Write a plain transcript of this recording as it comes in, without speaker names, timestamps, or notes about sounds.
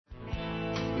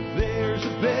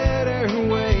better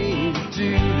way to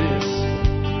do this.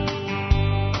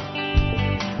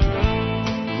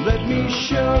 Let me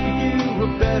show you a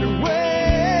better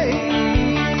way.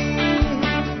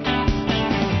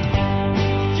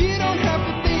 You don't have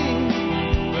to be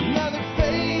another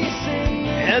face in the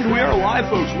And we are live,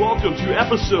 folks. Welcome to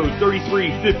episode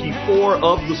 3354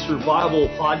 of the Survival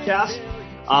Podcast.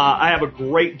 I have a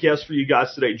great guest for you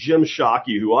guys today, Jim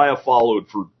Shockey, who I have followed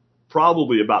for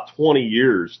probably about 20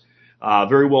 years.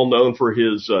 Very well known for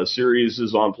his series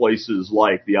on places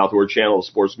like the Outdoor Channel, the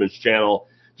Sportsman's Channel.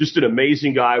 Just an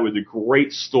amazing guy with a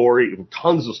great story,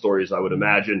 tons of stories, I would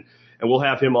imagine. And we'll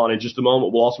have him on in just a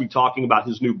moment. We'll also be talking about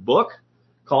his new book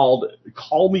called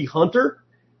Call Me Hunter.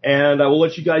 And I will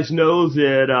let you guys know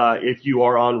that if you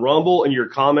are on Rumble and you're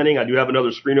commenting, I do have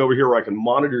another screen over here where I can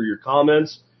monitor your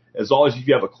comments. As always, if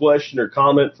you have a question or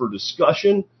comment for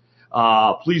discussion,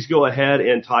 please go ahead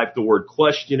and type the word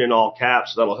question in all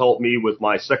caps. That'll help me with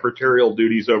my secretarial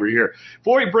duties over here.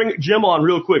 Before we bring Jim on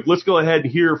real quick, let's go ahead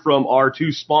and hear from our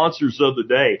two sponsors of the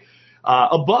day.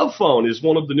 Above Phone is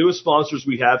one of the newest sponsors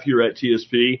we have here at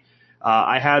TSP.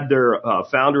 I had their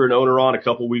founder and owner on a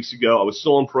couple weeks ago. I was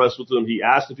so impressed with him. He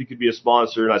asked if he could be a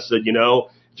sponsor, and I said,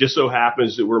 just so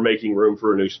happens that we're making room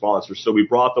for a new sponsor. So we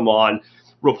brought them on.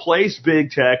 Replace big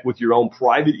tech with your own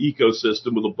private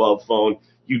ecosystem with Above Phone.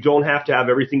 You don't have to have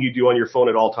everything you do on your phone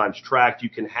at all times tracked. You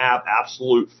can have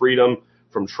absolute freedom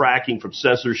from tracking, from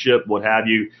censorship, what have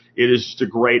you. It is just a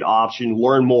great option.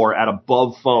 Learn more at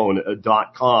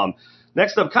abovephone.com.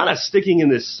 Next up, kind of sticking in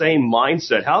this same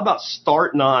mindset, how about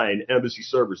Start9 Embassy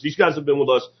Servers? These guys have been with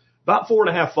us about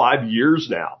 4.5, 5 years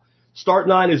now.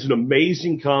 Start9 is an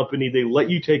amazing company. They let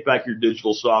you take back your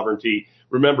digital sovereignty.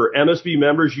 Remember, MSB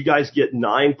members, you guys get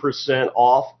 9%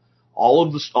 off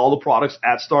all the products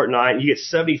at Start9. You get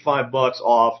 $75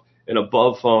 off and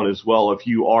Above Phone as well if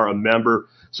you are a member.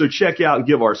 So check out and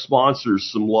give our sponsors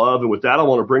some love. And with that, I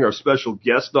want to bring our special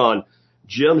guest on,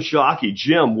 Jim Shockey.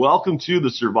 Jim, welcome to the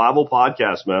Survival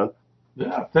Podcast, man.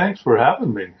 Yeah, thanks for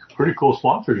having me. Pretty cool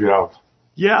sponsors you have.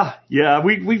 Yeah.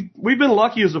 We've been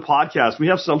lucky as a podcast. We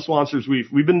have some sponsors.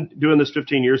 We've been doing this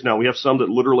 15 years now. We have some that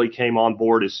literally came on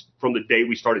board from the day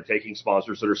we started taking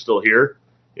sponsors that are still here.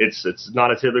 It's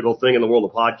not a typical thing in the world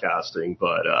of podcasting,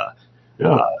 but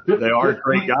they are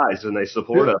great guys and they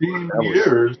support us. 15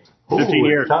 years. 15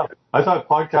 years. I thought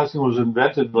podcasting was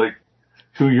invented like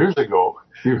 2 years ago.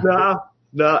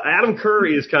 No, Adam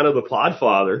Curry is kind of the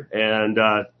podfather, and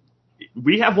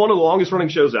we have one of the longest running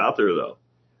shows out there, though.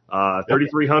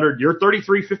 3,300, you're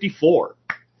 3354.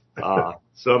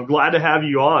 So I'm glad to have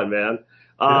you on, man.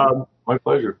 My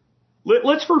pleasure.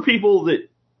 Let's, for people that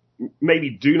maybe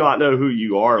do not know who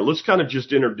you are, let's kind of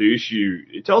just introduce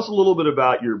you. Tell us a little bit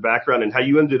about your background and how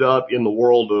you ended up in the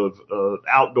world of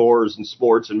outdoors and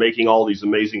sports and making all these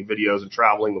amazing videos and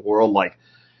traveling the world. Like,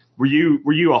 were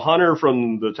you a hunter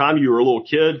from the time you were a little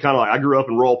kid? Kind of like I grew up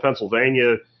in rural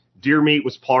Pennsylvania. Deer meat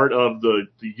was part of the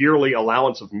yearly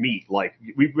allowance of meat. Like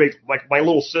my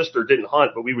little sister didn't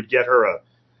hunt, but we would get her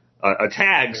a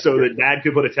tag so that Dad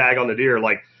could put a tag on the deer.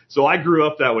 Like, so I grew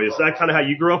up that way. Is that kind of how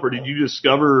you grew up, or did you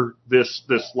discover this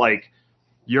like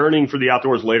yearning for the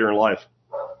outdoors later in life?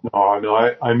 No.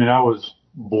 I mean, I was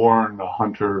born a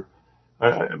hunter.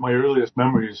 My earliest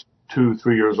memories,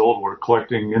 2-3 years old, were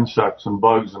collecting insects and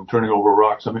bugs and turning over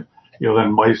rocks. I mean,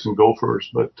 then mice and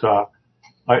gophers. But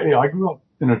I grew up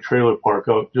in a trailer park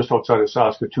just outside of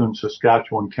Saskatoon,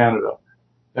 Saskatchewan, Canada.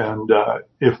 And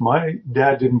if my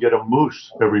dad didn't get a moose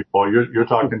every fall, you're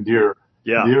talking deer.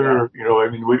 Yeah. Deer, I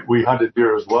mean, we hunted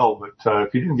deer as well, but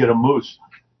if you didn't get a moose,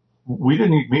 we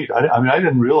didn't eat meat. I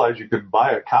didn't realize you could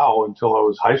buy a cow until I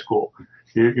was high school.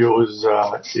 We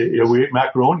ate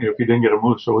macaroni if you didn't get a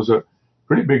moose. So it was a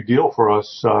pretty big deal for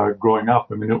us growing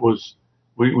up. I mean,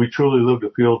 we truly lived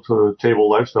a field to table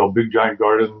lifestyle, big giant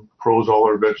garden, froze all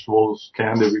our vegetables,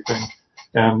 canned everything,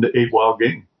 and ate wild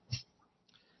game.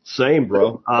 Same,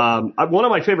 bro. One of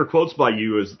my favorite quotes by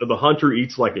you is, "The hunter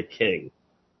eats like a king."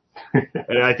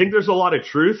 And I think there's a lot of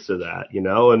truth to that,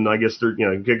 and I guess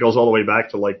it goes all the way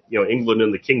back to like, England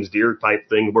and the King's Deer type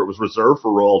thing where it was reserved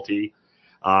for royalty.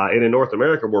 And in North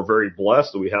America, we're very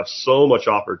blessed that we have so much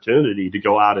opportunity to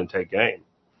go out and take game.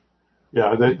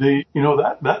 Yeah,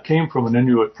 that came from an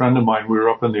Inuit friend of mine. We were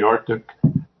up in the Arctic.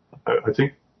 I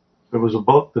think it was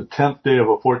about the 10th day of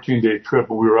a 14-day trip,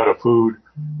 and we were out of food.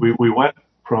 We went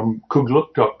from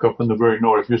Kugluktuk up in the very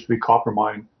north, used to be copper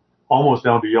mine, almost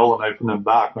down to Yellowknife and then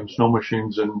back on snow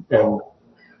machines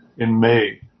in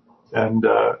May. And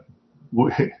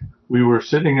we were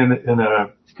sitting in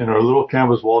our little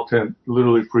canvas wall tent,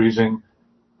 literally freezing.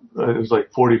 It was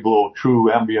like 40 below,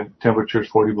 true ambient temperatures,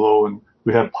 40 below, and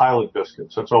we had pilot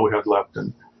biscuits. That's all we had left.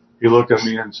 And he looked at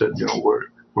me and said,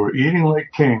 we're eating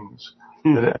like kings.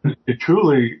 And it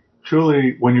truly,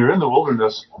 when you're in the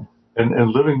wilderness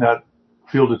and living that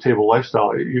field to table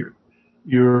lifestyle,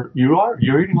 you're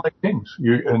eating like kings.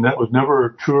 And that was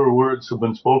never truer words have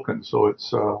been spoken. So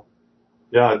it's,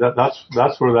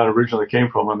 that's where that originally came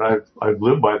from. And I've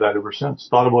lived by that ever since.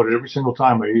 Thought about it every single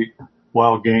time I eat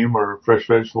wild game or fresh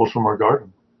vegetables from our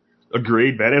garden.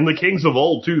 Agreed, man. And the kings of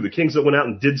old too, the kings that went out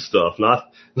and did stuff,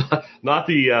 not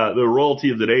the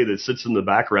royalty of the day that sits in the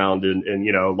background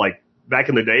and like back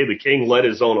in the day, the king led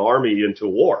his own army into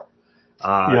war.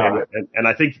 And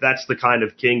I think that's the kind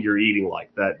of king you're eating,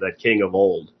 like that king of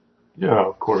old. Yeah,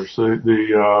 of course.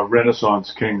 The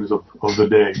Renaissance kings of the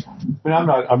day. I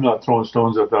mean, I'm not throwing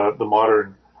stones at the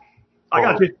modern. I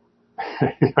got you.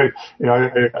 I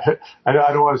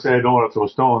don't want to say I don't want to throw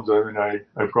stones. I mean,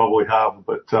 I probably have,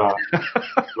 but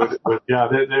yeah,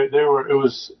 they were. It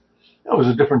was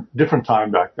a different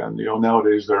time back then.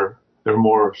 Nowadays they're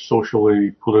more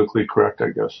socially, politically correct, I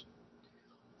guess.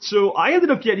 So I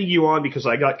ended up getting you on because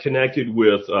I got connected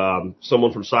with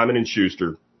someone from Simon &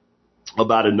 Schuster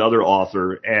about another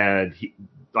author, and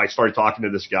I started talking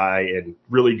to this guy, and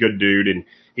really good dude, and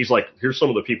he's like, here's some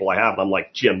of the people I have, and I'm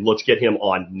like, Jim, let's get him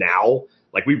on now.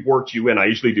 Like, we've worked you in. I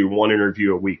usually do one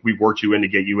interview a week. We've worked you in to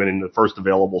get you in the first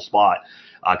available spot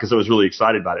because I was really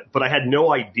excited about it. But I had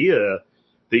no idea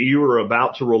that you were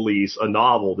about to release a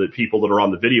novel that people that are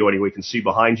on the video anyway can see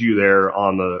behind you there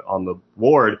on the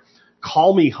board,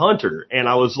 Call Me Hunter. And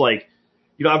I was like,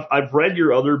 I've read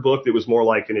your other book that was more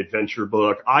like an adventure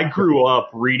book. I grew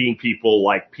up reading people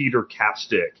like Peter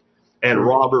Capstick and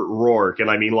Robert Rourke. And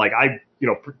I mean, like,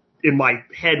 in my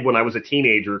head when I was a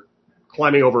teenager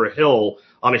climbing over a hill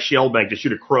on a shell bank to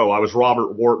shoot a crow, I was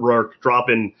Robert Rourke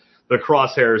dropping the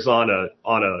crosshairs on a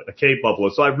cave buffalo.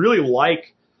 So I really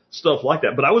like stuff like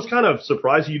that. But I was kind of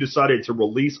surprised you decided to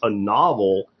release a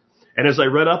novel. And as I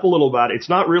read up a little about it, it's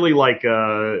not really like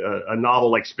a novel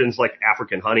like spins like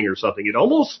African Hunting or something. It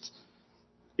almost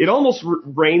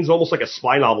reigns almost like a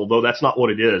spy novel, though that's not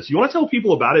what it is. You want to tell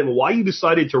people about it and why you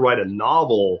decided to write a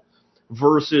novel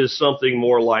versus something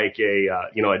more like a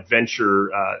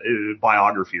adventure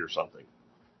biography or something?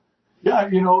 Yeah,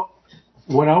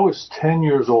 when I was 10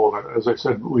 years old, as I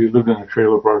said, we lived in a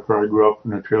trailer park, or I grew up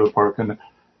in a trailer park, and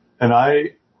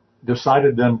I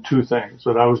decided then two things: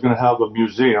 that I was going to have a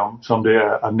museum someday,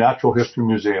 a natural history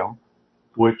museum,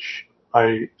 which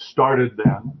I started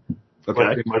then.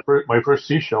 Okay. But my first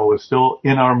seashell was still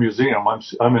in our museum.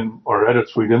 I'm in our edit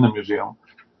suite in the museum,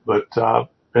 but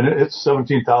and it's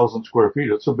 17,000 square feet.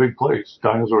 It's a big place.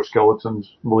 Dinosaur skeletons,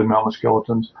 woolly mammoth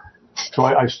skeletons. So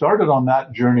I started on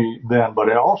that journey then, but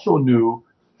I also knew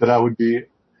that I would be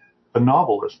a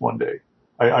novelist one day.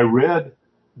 I read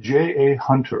J.A.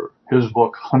 Hunter, his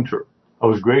book Hunter. I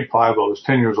was grade 5. I was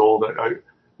 10 years old. I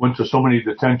went to so many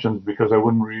detentions because I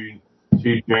wouldn't read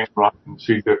see Jane Rock and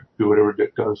see Dick do whatever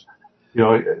Dick does.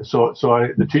 So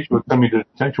the teacher would send me to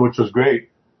detention, which was great.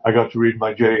 I got to read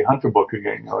my J.A. Hunter book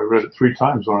again. I read it 3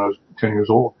 times when I was 10 years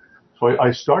old. So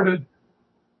I started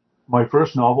my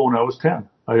first novel when I was 10.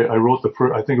 I wrote the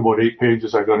first, I think about 8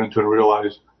 pages. I got into it and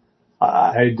realized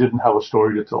I didn't have a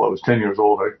story until I was 10 years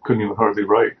old. I couldn't even hardly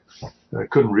write. I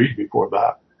couldn't read before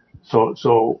that.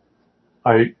 So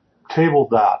I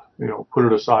tabled that, put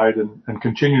it aside and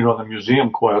continued on the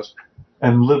museum quest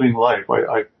and living life.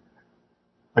 I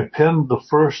penned the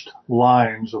first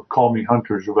lines of Call Me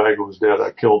Hunter. Zhivago was dead.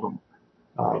 I killed him,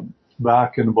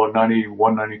 back in about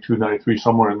 91, 92, 93,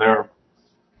 somewhere in there.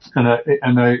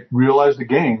 And I realized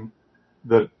again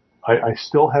that I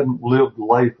still hadn't lived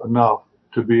life enough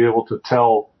to be able to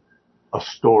tell a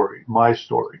story, my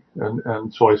story.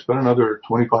 And so I spent another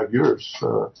 25 years,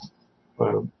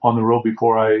 on the road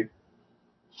before I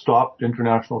stopped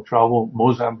international travel.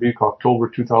 Mozambique, October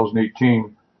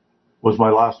 2018 was my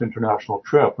last international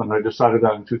trip. And I decided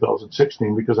that in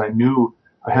 2016 because I knew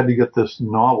I had to get this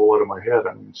novel out of my head.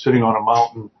 I mean, sitting on a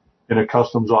mountain in a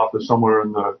customs office somewhere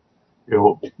in the,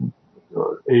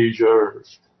 Asia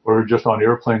or just on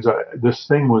airplanes. This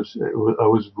thing I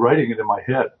was writing it in my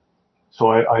head.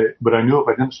 So but I knew if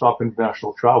I didn't stop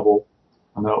international travel,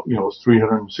 and that, it was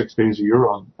 306 days a year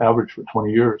on average for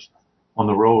 20 years on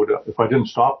the road. If I didn't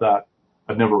stop that,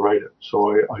 I'd never write it.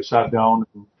 So I sat down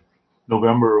in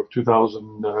November of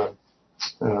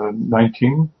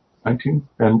 2019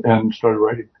 and started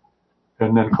writing.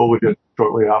 And then COVID hit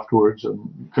shortly afterwards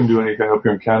and couldn't do anything up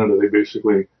here in Canada. They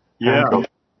basically, I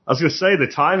was going to say the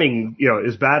timing,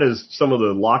 as bad as some of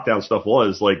the lockdown stuff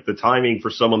was, like the timing for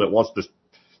someone that wants to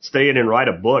stay in and write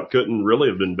a book couldn't really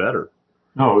have been better.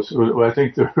 No, I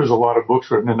think there's a lot of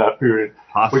books written in that period,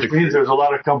 which means there's a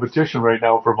lot of competition right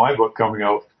now for my book coming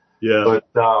out. Yeah.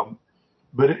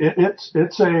 But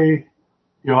it's a,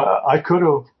 I could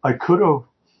have,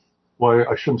 well,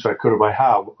 I shouldn't say I could have,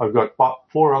 I've got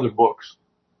 4 other books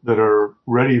that are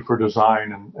ready for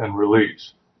design and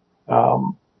release.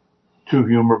 2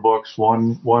 humor books,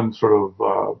 one sort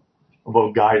of,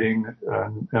 about guiding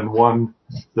and one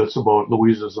that's about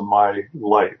Louisa's and my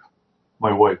life,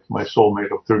 my wife, my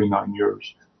soulmate of 39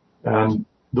 years. And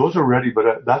those are ready,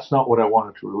 but that's not what I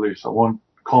wanted to release. I want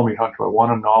Call Me Hunter. I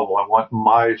want a novel. I want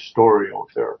my story out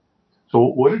there. So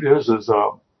what it is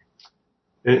I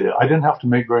didn't have to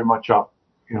make very much up.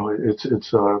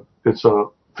 It's a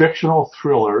fictional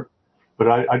thriller, but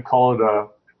I'd call it a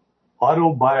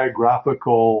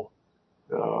autobiographical,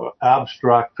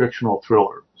 abstract fictional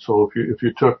thriller. So if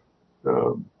you took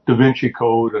Da Vinci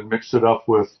Code and mixed it up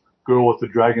with Girl with the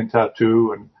Dragon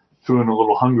Tattoo and threw in a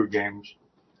little Hunger Games,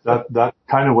 that's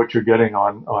kind of what you're getting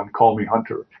on Call Me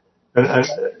Hunter. And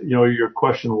your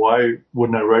question, why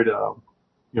wouldn't I write a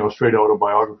straight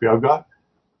autobiography? I've got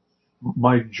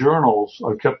my journals.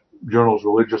 I've kept journals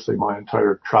religiously my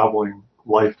entire traveling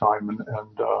lifetime,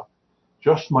 and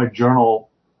just my journals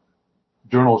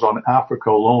on Africa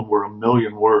alone were 1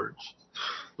 million words.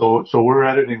 So we're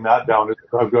editing that down.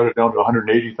 I've got it down to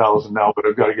 180,000 now, but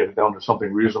I've got to get it down to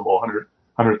something reasonable,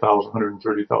 100,000,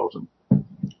 130,000.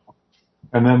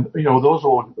 And then, those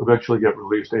will eventually get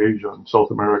released. Asia and South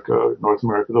America, North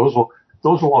America, those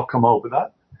will all come out.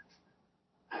 But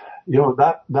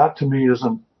that to me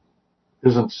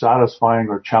isn't satisfying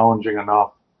or challenging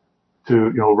enough to,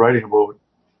 writing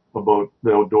about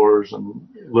the outdoors and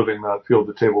living that field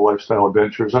to table lifestyle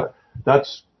adventures.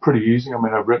 That's pretty easy. I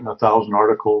mean, I've written 1,000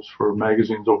 articles for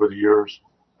magazines over the years.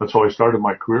 That's how I started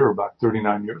my career back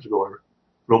 39 years ago. I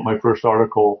wrote my first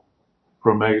article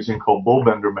for a magazine called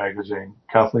Bullbender Magazine.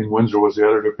 Kathleen Windsor was the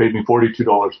editor, paid me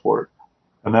 $42 for it.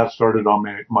 And that started on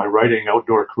my writing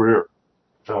outdoor career,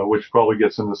 which probably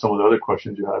gets into some of the other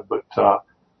questions you had. But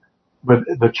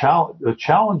the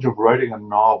challenge of writing a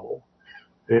novel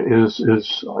is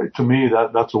to me,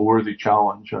 that's a worthy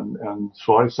challenge. And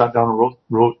so I sat down and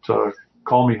wrote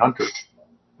Call Me Hunter.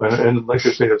 And like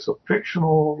I say, it's a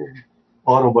fictional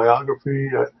autobiography.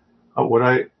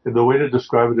 The way to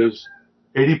describe it is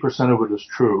 80% of it is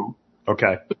true.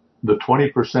 Okay. The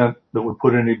 20% that would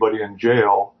put anybody in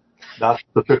jail, that's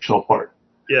the fictional part.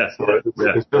 Yeah. So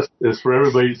it's for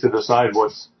everybody to decide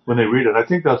when they read it. I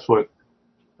think that's what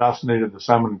fascinated the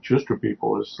Simon & Schuster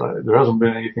people is there hasn't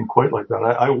been anything quite like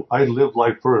that. I lived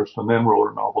life first and then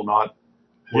wrote a novel, not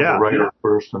was a writer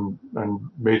first and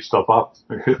made stuff up.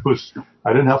 I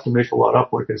didn't have to make a lot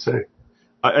up, like I say.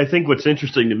 I think what's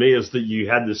interesting to me is that you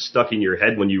had this stuck in your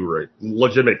head when you were a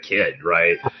legitimate kid,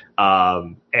 right?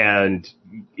 And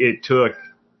it took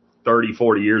 30,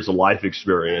 40 years of life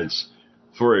experience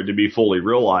for it to be fully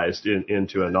realized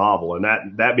into a novel. And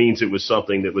that means it was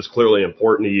something that was clearly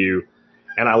important to you.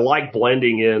 And I like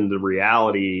blending in the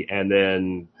reality and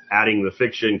then adding the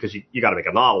fiction because you got to make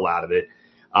a novel out of it.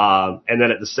 And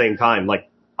then at the same time, like,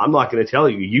 I'm not going to tell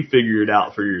you, you figure it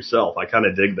out for yourself. I kind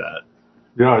of dig that.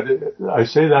 Yeah, I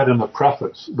say that in the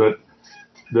preface that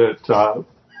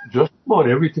just about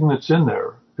everything that's in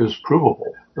there is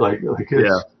provable.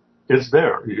 It's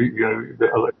there.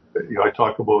 I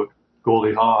talk about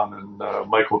Goldie Hawn and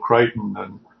Michael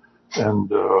Crichton and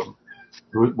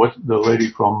what's the lady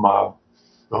from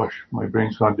my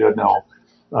brain's gone dead now,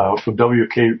 from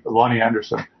WK, Lonnie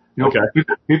Anderson. Okay.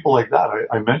 People like that,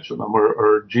 I mention them,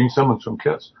 or Gene Simmons from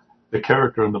Kiss, the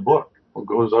character in the book who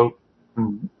goes out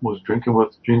and was drinking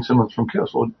with Gene Simmons from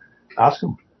Kiss. Well, ask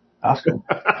him. Ask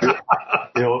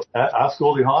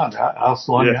Goldie Hawn, ask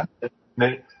Lonnie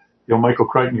Anderson. Michael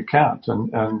Crichton, you can't.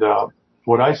 And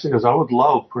what I say is I would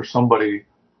love for somebody,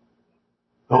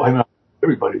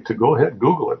 everybody to go ahead and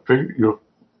Google it,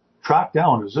 track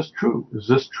down, is this true? Is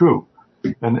this true?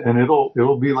 And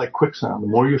it'll be like quicksand. The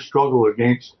more you struggle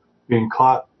against being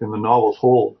caught in the novel's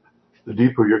hold, the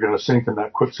deeper you're going to sink in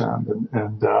that quicksand.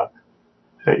 And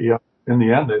in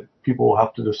the end, people will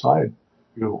have to decide.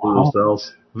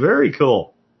 Themselves. Very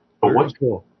cool. But what's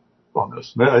cool on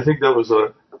this? I think that was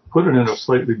put it in a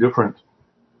slightly different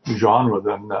genre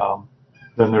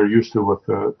than they're used to with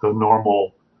the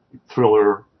normal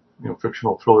thriller,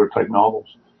 fictional thriller type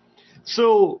novels.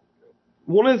 So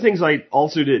one of the things I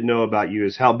also didn't know about you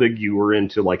is how big you were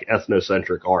into like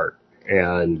ethnocentric art,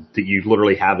 and that you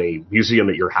literally have a museum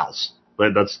at your house.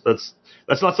 But that's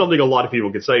not something a lot of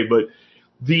people could say, but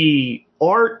the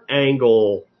art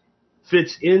angle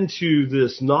fits into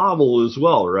this novel as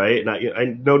well, right? And I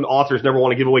know authors never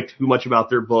want to give away too much about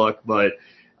their book, but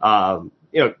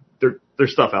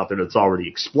there's stuff out there that's already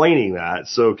explaining that.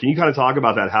 So can you kind of talk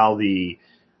about that, how the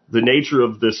nature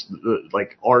of this,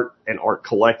 like art and art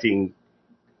collecting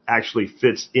actually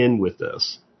fits in with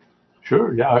this?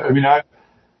 Sure. Yeah. I mean,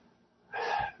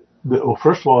 well,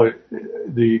 first of all,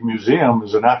 the museum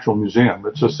is an actual museum.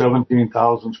 It's a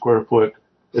 17,000 square foot.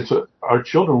 Our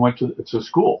children it's a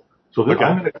school. So Okay.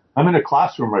 I'm in a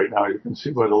classroom right now. You can see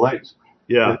by the lights.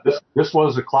 Yeah. This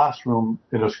was a classroom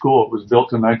in a school. It was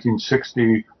built in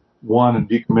 1961 and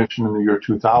decommissioned in the year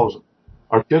 2000.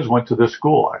 Our kids went to this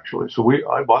school, actually. So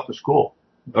I bought the school.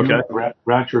 Okay.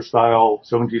 Rancher style,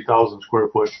 17,000 square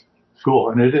foot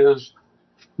school. And it is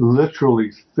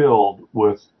literally filled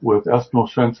with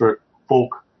ethnocentric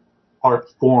folk art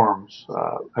forms,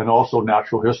 and also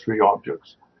natural history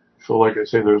objects. So like I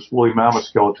say, there's woolly mammoth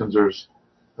skeletons. There's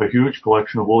a huge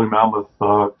collection of woolly mammoth,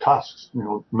 tusks,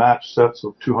 matched sets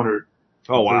of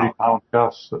 230-pound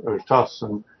tusks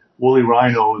and woolly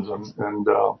rhinos and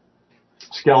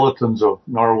skeletons of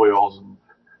narwhals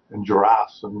and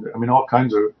giraffes and I mean all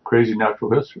kinds of crazy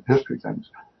natural history things.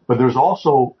 But there's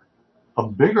also a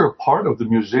bigger part of the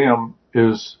museum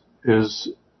is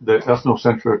the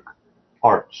ethnocentric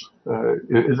arts.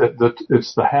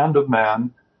 It's the Hand of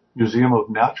Man Museum of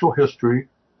Natural History,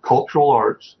 Cultural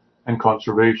Arts, and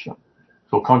Conservation.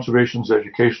 So conservation is the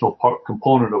educational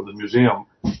component of the museum,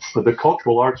 but the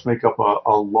cultural arts make up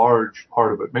a large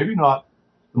part of it. Maybe not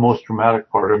the most dramatic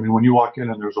part. I mean, when you walk in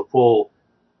and there's a full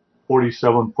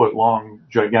 47-foot long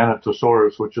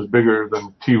Giganotosaurus, which is bigger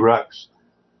than T-Rex,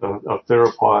 a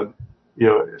theropod,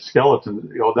 skeleton,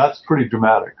 that's pretty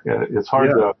dramatic. It's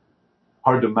hard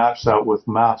to match that with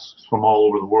masks from all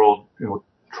over the world,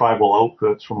 tribal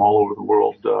outfits from all over the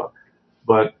world.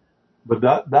 But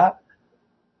that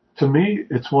to me,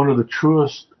 it's one of the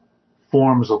truest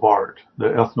forms of art, the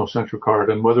ethnocentric art,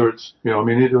 and whether it's,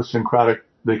 idiosyncratic,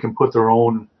 they can put their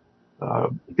own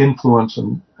influence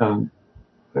and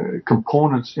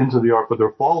components into the art, but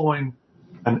they're following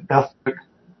an ethnic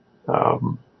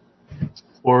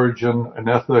origin, an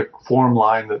ethnic form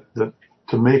line that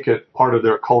to make it part of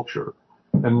their culture.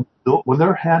 And when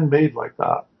they're handmade like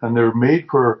that, and they're made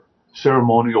for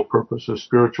ceremonial purposes,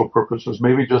 spiritual purposes,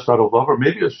 maybe just out of love, or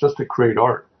maybe it's just to create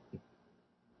art,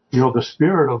 the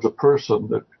spirit of the person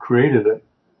that created it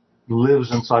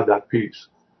lives inside that piece.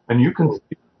 And you can,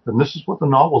 and this is what the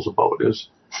novel's about, is,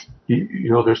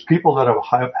 there's people that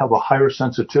have a higher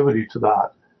sensitivity to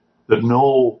that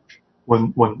know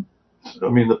when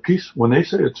the piece, when they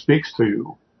say it speaks to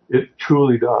you, it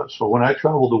truly does. So when I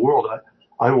traveled the world,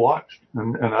 I watched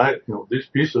and these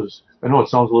pieces, I know it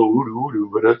sounds a little voodoo,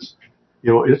 but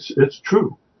it's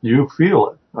true. You feel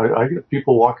it. I get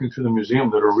people walking through the museum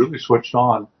that are really switched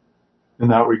on in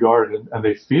that regard, and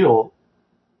they feel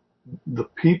the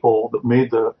people that made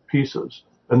the pieces,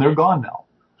 and they're gone now.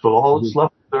 So all that's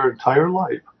left of their entire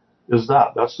life is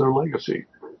that's their legacy,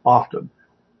 often.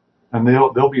 And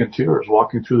they'll be in tears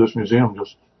walking through this museum,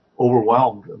 just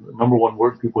overwhelmed. The number one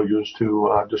word people use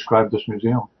to describe this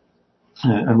museum.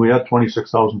 And we had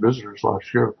 26,000 visitors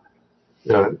last year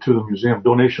to the museum,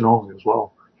 donation only as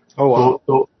well. Oh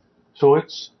wow! So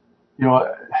it's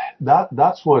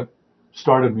that's what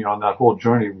started me on that whole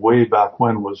journey way back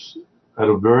when, was at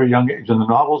a very young age. And the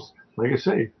novels, like I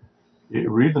say, you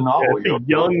read the novel. Yeah, it's a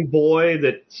young boy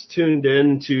that's tuned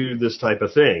into this type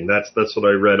of thing. That's what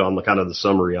I read on the kind of the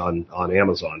summary on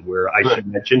Amazon, where I should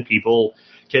mention people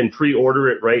can pre-order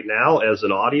it right now as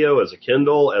an audio, as a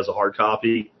Kindle, as a hard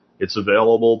copy. It's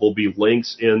available. There'll be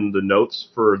links in the notes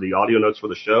for the audio notes for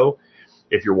the show.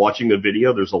 If you're watching the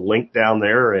video, there's a link down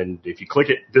there. And if you click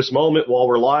it this moment while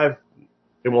we're live,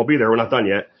 it won't be there. We're not done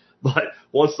yet. But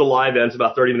once the live ends,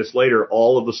 about 30 minutes later,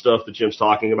 all of the stuff that Jim's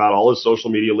talking about, all his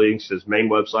social media links, his main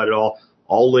website and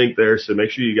all linked there. So make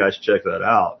sure you guys check that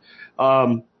out.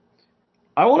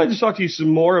 I wanted to talk to you some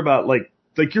more about like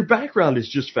your background is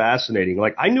just fascinating.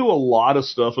 Like I knew a lot of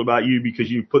stuff about you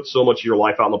because you put so much of your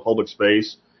life out in the public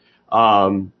space,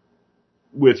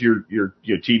 with your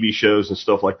TV shows and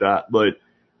stuff like that. But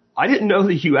I didn't know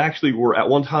that you actually were at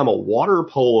one time a water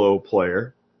polo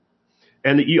player.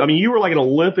 And that you were like an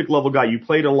Olympic level guy. You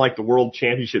played on like the world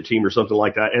championship team or something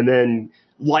like that. And then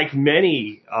like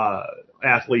many,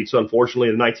 athletes, unfortunately,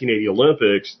 in the 1980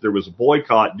 Olympics, there was a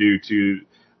boycott due to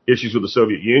issues with the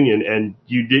Soviet Union, and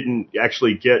you didn't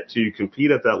actually get to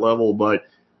compete at that level,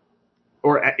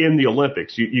 or in the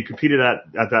Olympics. You competed at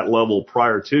that level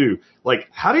prior to. Like,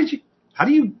 how do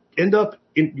you end up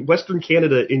in Western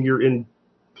Canada in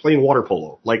playing water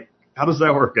polo? Like, how does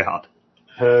that work out?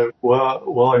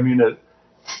 Well, I mean,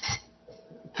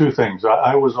 two things.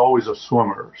 I was always a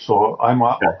swimmer, so I'm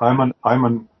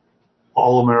an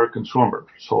All-American swimmer.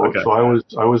 So I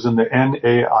was in the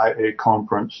NAIA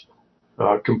conference,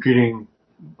 competing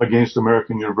against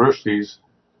American universities,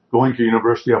 going to a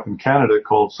university up in Canada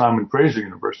called Simon Fraser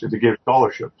University. They gave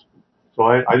scholarships. So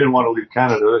I didn't want to leave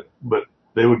Canada, but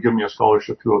they would give me a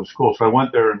scholarship to go to school. So I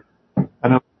went there and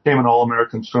I became an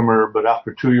All-American swimmer. But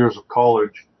after 2 years of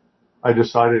college, I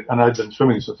decided, and I'd been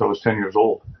swimming since I was 10 years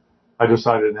old. I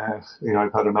decided,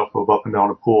 I've had enough of up and down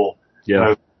a pool.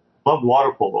 Yeah. I loved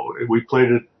water polo. We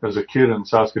played it as a kid in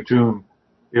Saskatoon.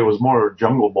 It was more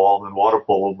jungle ball than water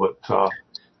polo, but,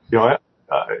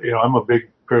 I'm a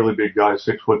fairly big guy,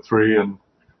 6'3",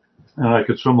 and I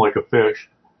could swim like a fish.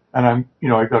 And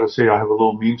I got to say, I have a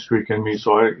little mean streak in me.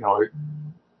 So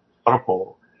water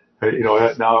polo.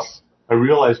 Now I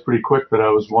realized pretty quick that I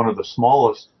was one of the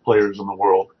smallest players in the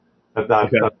world at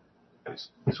that. Okay.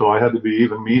 So I had to be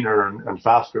even meaner and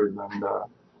faster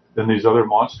than these other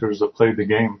monsters that played the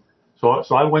game. So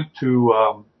I went to,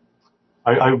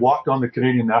 I walked on the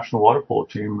Canadian national water polo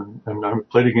team and I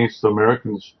played against the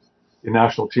Americans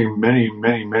national team many,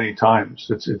 many, many times.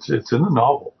 It's in the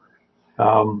novel.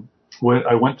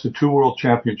 I went to 2 world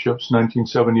championships,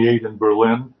 1978 in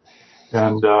Berlin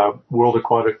and, World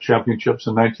Aquatic Championships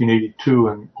in 1982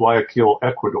 in Guayaquil,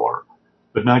 Ecuador.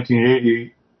 But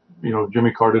 1980,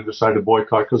 Jimmy Carter decided to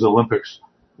boycott because the Olympics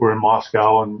were in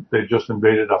Moscow and they just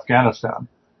invaded Afghanistan.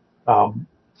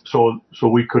 So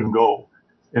we couldn't go.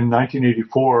 In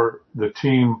 1984, the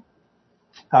team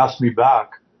asked me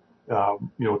back,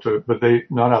 but they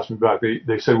not asked me back.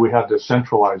 They said we had to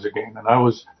centralize again. And I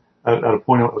was at a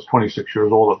point, I was 26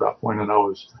 years old at that point, and I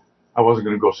wasn't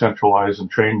going to go centralize and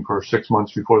train for 6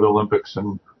 months before the Olympics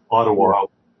in Ottawa. I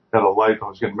had a life. I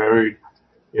was getting married.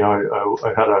 I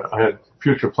had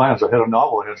future plans. I had a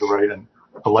novel I had to write and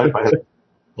a life I had.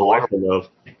 A life to live.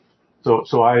 So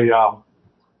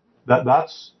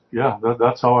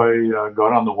that's how I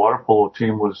got on the water polo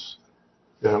team. Was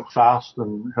fast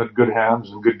and had good hands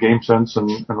and good game sense and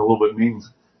a little bit mean.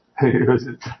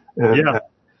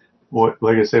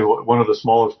 Like I say, one of the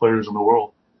smallest players in the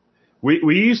world.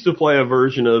 We used to play a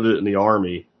version of it in the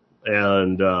Army,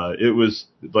 and it was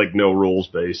like no rules,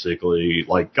 basically.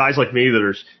 Like guys like me that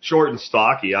are short and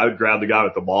stocky, I would grab the guy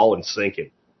with the ball and sink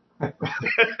him. Let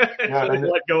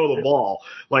go of the ball.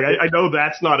 Like I know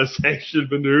that's not a sanctioned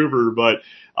maneuver, but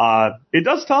it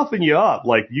does toughen you up.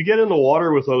 Like you get in the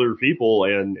water with other people,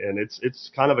 and it's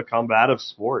kind of a combative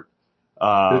sport.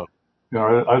 I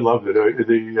loved it.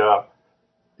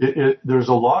 There's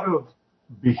a lot of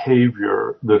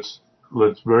behavior that's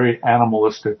very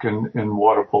animalistic in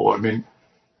water polo. I mean,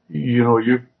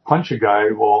 you punch a guy,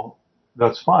 well,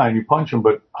 that's fine. You punch him,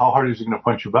 but how hard is he going to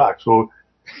punch you back? So,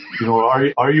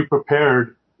 are you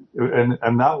prepared?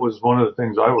 And that was one of the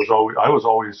things I was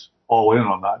always all in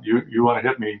on that. You want to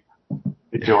hit me,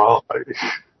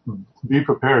 be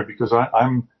prepared because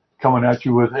I'm coming at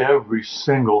you with every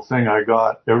single thing I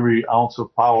got, every ounce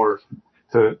of power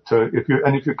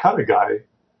if you cut a guy,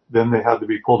 then they had to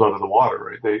be pulled out of the water,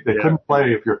 right? They couldn't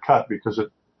play if you're cut because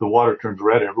the water turns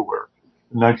red everywhere.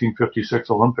 In 1956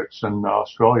 Olympics in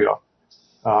Australia,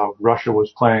 Russia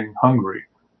was playing Hungary,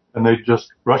 and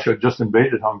Russia just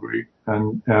invaded Hungary,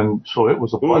 and so it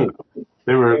was a bloodbath.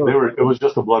 It was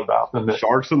just a bloodbath. And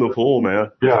sharks in the pool, man.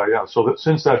 Yeah. So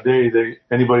since that day,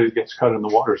 anybody that gets cut in the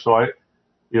water. So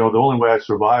the only way I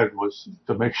survived was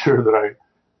to make sure that I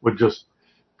would just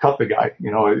cut the guy,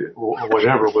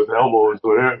 whatever, with elbows,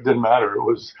 whatever, it didn't matter.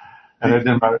 It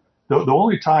didn't matter. The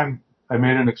only time I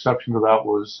made an exception to that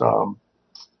was,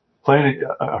 playing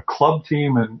a club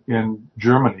team in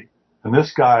Germany. And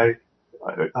this guy,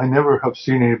 I never have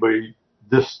seen anybody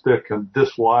this thick and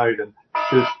this wide, and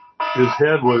his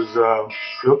head was,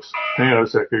 hang on a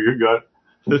second, you got,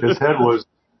 his head was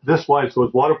this wide, so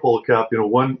his water polo cap,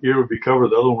 one ear would be covered,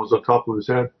 the other one was on top of his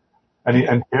head,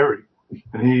 and hairy.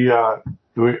 And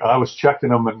I was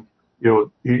checking him, and he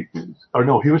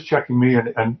was checking me,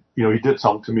 and he did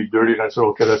something to me dirty, and I said,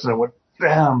 okay, that's, and I went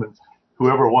bam, and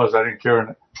whoever it was, I didn't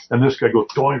care, and this guy goes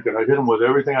doink, and I hit him with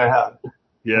everything I had.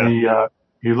 Yeah. And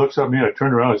he looks at me, and I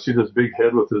turn around, I see this big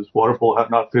head with his water polo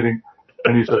hat not fitting,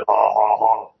 and he said,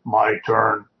 my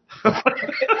turn.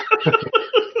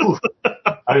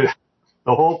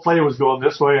 The whole play was going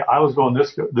this way. I was going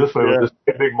this way with this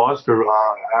big monster.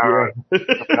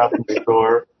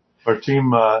 So our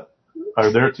team,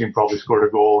 their team probably scored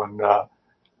a goal, and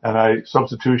I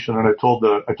substitution. And I told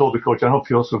the coach, I don't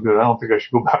feel so good. I don't think I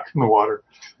should go back in the water.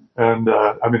 And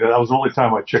that was the only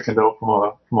time I chickened out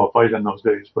from a fight in those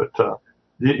days. But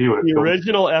he would. The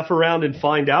original F around and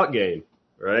find out game,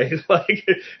 right? Like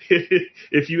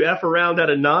if you F around at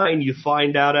a 9, you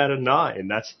find out at a 9.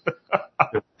 That's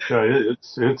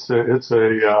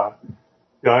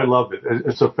yeah, I love it.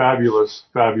 It's a fabulous,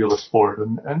 fabulous sport.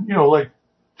 And, like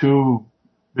two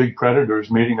big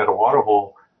predators meeting at a water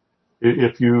hole,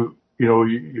 if you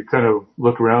kind of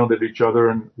look around at each other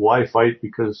and why fight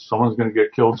because someone's going to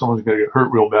get killed, someone's going to get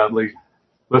hurt real badly.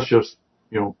 Let's just,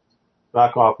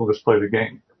 back off and let's play the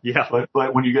game. yeah.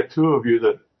 But when you get two of you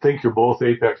that think you're both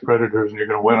apex predators and you're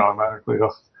going to win automatically,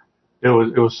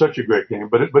 it was such a great game.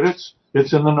 But it's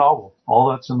in the novel.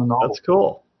 All that's in the novel. That's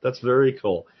cool. That's very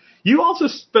cool. You also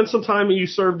spent some time and you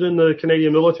served in the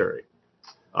Canadian military.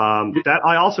 That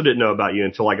I also didn't know about you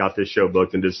until I got this show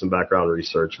booked and did some background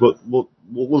research. What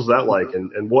was that like?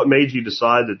 And what made you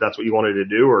decide that that's what you wanted to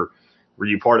do? Or were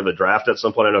you part of a draft at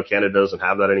some point? I know Canada doesn't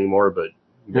have that anymore, but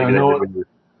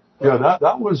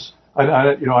that was,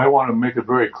 I want to make it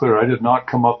very clear. I did not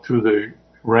come up through the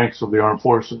ranks of the armed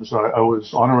forces. I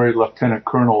was honorary lieutenant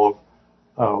colonel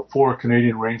of 4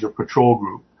 Canadian Ranger Patrol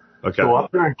Group. Okay. So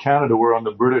up there in Canada, we're on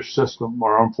the British system,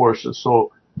 our armed forces.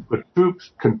 So the troops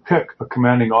can pick a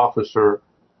commanding officer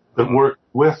that worked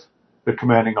with the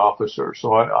commanding officer.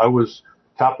 So I was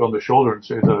tapped on the shoulder and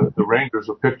say, the Rangers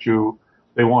have picked you.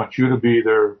 They want you to be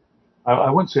their,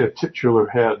 I wouldn't say a titular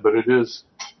head, but it is,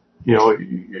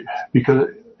 because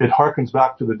it harkens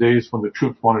back to the days when the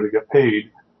troops wanted to get paid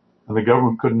and the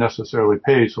government couldn't necessarily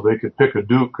pay, so they could pick a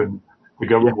duke and the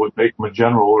government would make him a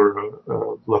general or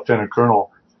a lieutenant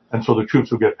colonel. And so the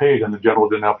troops would get paid and the general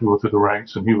didn't have to go through the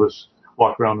ranks and he was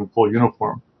walk around in full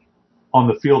uniform. On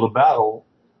the field of battle,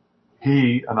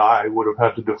 he and I would have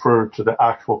had to defer to the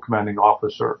actual commanding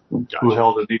officer who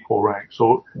held an equal rank.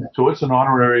 So it's an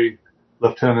honorary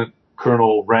lieutenant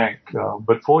colonel rank,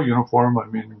 but full uniform. I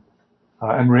mean,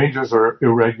 and Rangers are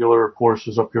irregular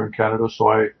forces up here in Canada. So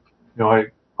I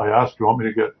asked, do you want me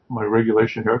to get my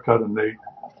regulation haircut? And they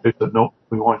said, no,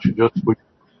 we want you just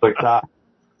like that.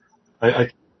 I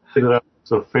think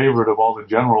that's a favorite of all the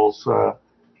generals,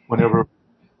 whenever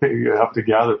you have to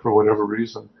gather for whatever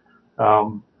reason.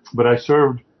 But I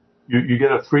served, you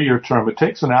get a 3-year term. It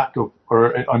takes an act of,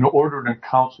 or an ordinance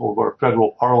council of our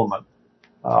federal parliament,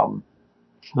 the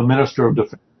Minister of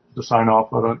Defense to sign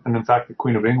off on it. And in fact, the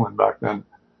Queen of England back then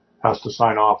has to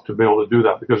sign off to be able to do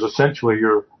that because essentially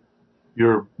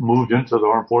you're moved into the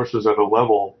armed forces at a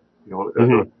level, at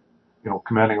a,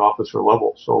 commanding officer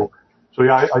level. So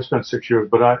yeah, I spent 6 years,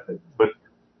 but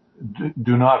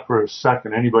do not for a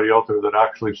second, anybody out there that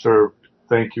actually served,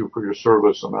 thank you for your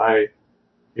service. And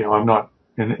I'm not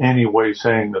in any way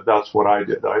saying that that's what I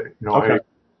did.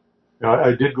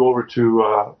 I did go over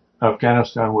to,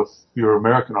 Afghanistan with your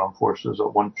American armed forces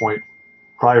at one point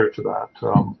prior to that.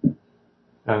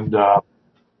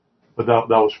 But that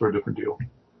was for a different deal.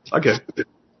 Okay.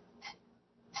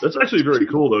 That's actually very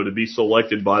cool though, to be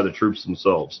selected by the troops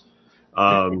themselves.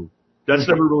 That's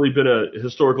never really been a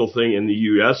historical thing in the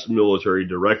U.S. military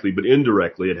directly, but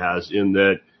indirectly it has in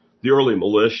that the early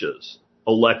militias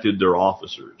elected their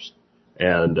officers.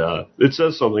 And it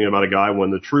says something about a guy when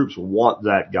the troops want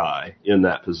that guy in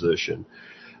that position.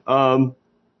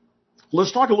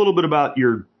 Let's talk a little bit about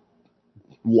your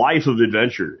life of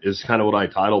adventure is kind of what I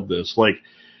titled this. Like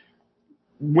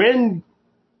when,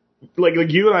 like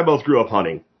you and I both grew up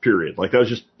hunting, period. Like that was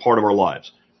just part of our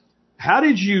lives. How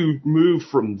did you move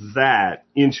from that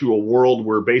into a world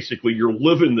where basically you're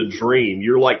living the dream?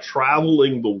 You're like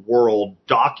traveling the world,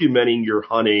 documenting your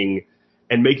hunting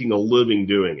and making a living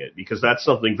doing it, because that's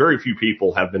something very few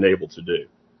people have been able to do.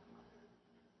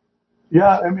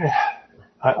 Yeah, I mean,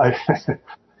 I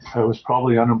was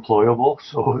probably unemployable,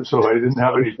 so I didn't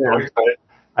have any choice.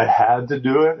 I had to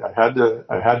do it. I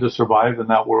had to survive in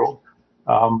that world.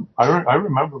 I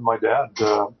remember my dad,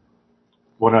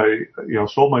 when I,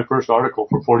 sold my first article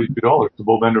for $42 to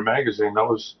Bowbender magazine.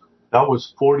 That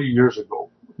was 40 years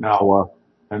ago now.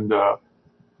 And, I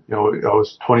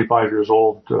was 25 years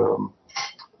old.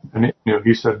 And,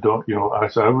 he said, I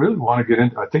said, I really want to get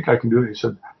into, I think I can do it.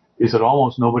 He said,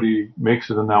 almost nobody makes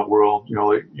it in that world.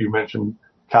 Like you mentioned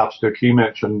Capstick. He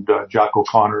mentioned, Jack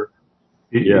O'Connor.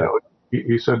 He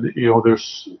said,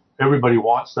 there's, everybody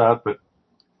wants that, but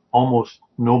almost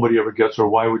nobody ever gets, or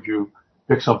why would you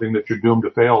pick something that you're doomed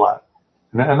to fail at?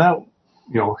 And that,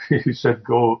 he said,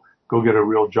 go get a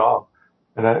real job.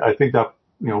 And I think that,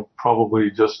 probably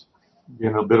just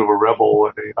being a bit of a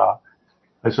rebel.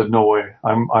 I said, no way.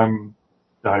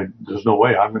 There's no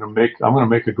way. I'm going to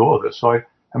make a go of this.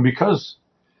 And because,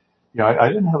 I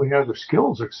didn't have any other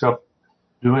skills except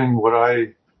doing what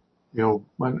I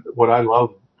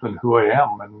love and who I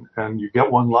am. And you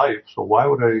get one life. So why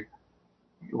would I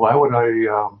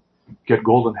get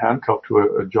golden handcuffed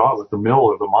to a job at the mill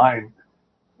or the mine.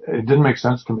 It didn't make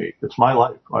sense to me. It's my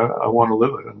life. I want to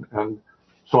live it. And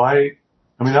so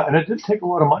and it did take a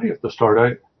lot of money at the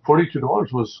start.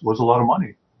 $42 was a lot of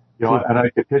money, you know, and I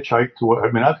could hitchhike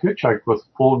I've hitchhiked with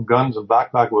full guns and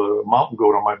backpack with a mountain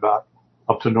goat on my back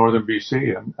up to northern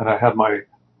BC. And I had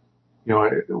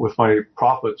with my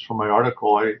profits from my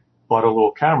article, I bought a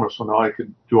little camera. So now I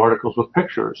could do articles with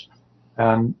pictures.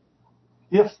 And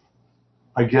if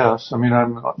I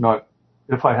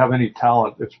have any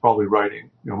talent, it's probably writing,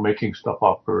 you know, making stuff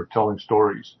up or telling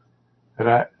stories.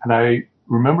 And I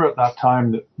remember at that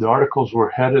time that the articles were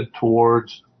headed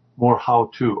towards more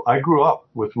how-to. I grew up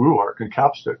with Ruark and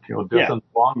Capstick, you know, Death in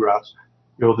the Long Grass.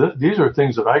 You know, these are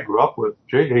things that I grew up with.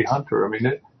 J.A. Hunter. I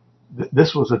mean,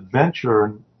 this was adventure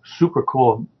and super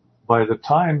cool. By the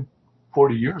time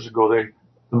 40 years ago, the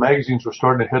magazines were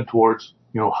starting to head towards,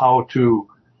 you know, how to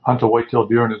hunt a whitetail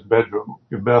deer in his bedroom,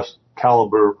 your best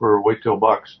caliber for whitetail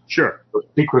bucks. Sure. The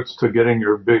secrets to getting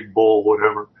your big bull,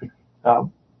 whatever.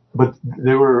 But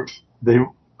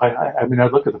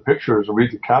I'd look at the pictures and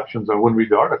read the captions. I wouldn't read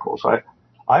the articles.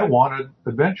 I wanted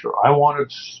adventure. I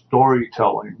wanted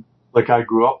storytelling like I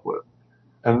grew up with.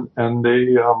 And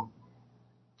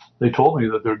they told me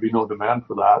that there'd be no demand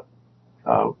for that.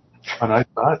 And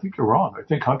I think you're wrong. I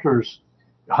think hunter's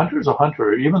a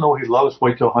hunter, even though he loves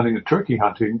whitetail hunting and turkey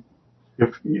hunting.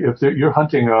 If you're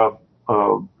hunting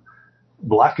a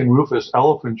black and rufous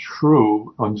elephant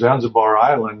shrew on Zanzibar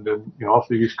Island and, you know, off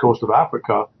the east coast of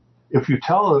Africa, if you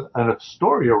tell a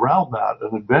story around that,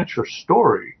 an adventure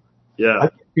story, I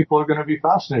think people are going to be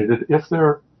fascinated if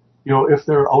they're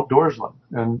outdoorsmen.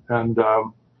 And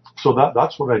so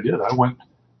that's what I did. I went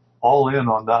all in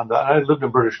on that. I lived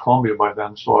in British Columbia by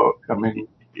then. So, I mean,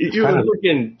 you were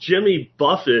freaking Jimmy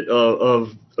Buffett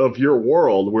of your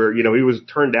world, where, you know, he was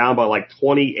turned down by like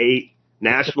 28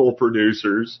 national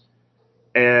producers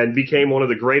and became one of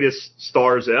the greatest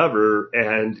stars ever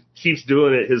and keeps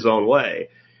doing it his own way.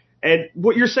 And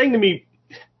what you're saying to me,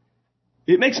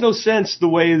 it makes no sense the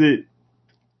way that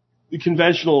the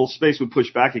conventional space would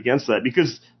push back against that,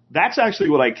 because that's actually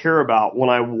what I care about when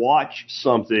I watch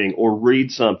something or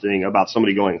read something about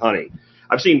somebody going hunting.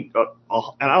 I've seen, and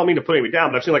I don't mean to put anybody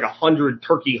down, but I've seen like 100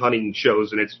 turkey hunting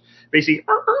shows, and it's basically,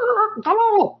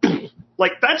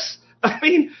 like that's, I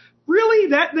mean, really,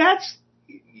 that's,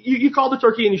 you called the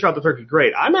turkey and you shot the turkey.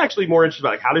 Great. I'm actually more interested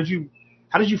about, like, how did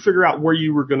you figure out where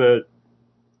you were going to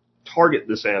target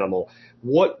this animal?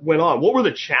 What went on? What were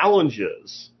the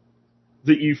challenges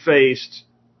that you faced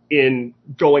in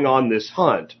going on this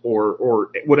hunt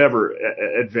or whatever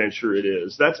adventure it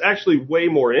is? That's actually way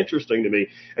more interesting to me.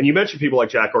 And you mentioned people like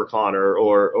Jack O'Connor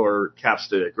or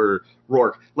Capstick or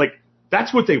Rourke. Like,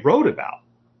 that's what they wrote about.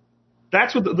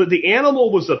 That's what the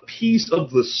animal was a piece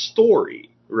of the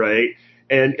story, right?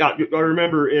 And I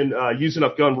remember in Using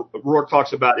Up Gun, Rourke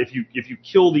talks about if you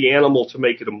kill the animal to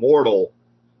make it immortal,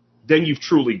 then you've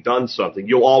truly done something.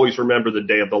 You'll always remember the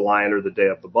day of the lion or the day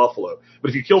of the buffalo. But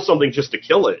if you kill something just to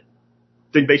kill it,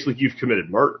 then basically you've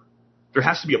committed murder. There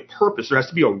has to be a purpose. There has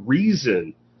to be a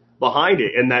reason behind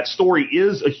it. And that story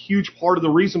is a huge part of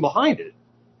the reason behind it.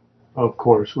 Of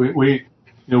course. We've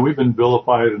been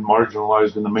vilified and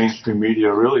marginalized in the mainstream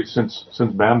media really since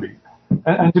Bambi.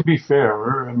 And to be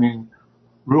fair, I mean,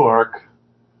 Ruark,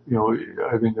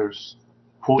 there's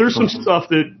some stuff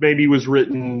that maybe was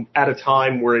written at a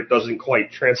time where it doesn't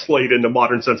quite translate into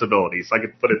modern sensibilities. I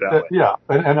could put it that way. Yeah.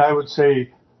 And I would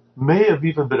say may have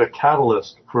even been a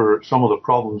catalyst for some of the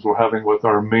problems we're having with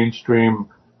our mainstream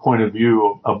point of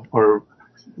view or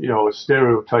a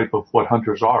stereotype of what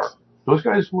hunters are. Those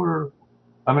guys were,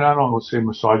 I don't want to say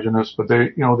misogynist, but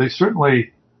they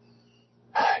certainly,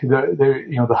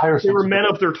 the higher. They were men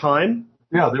of their time.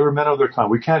 Yeah, they were men of their time.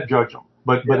 We can't judge them,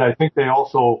 but I think they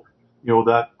also,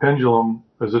 that pendulum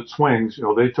as it swings,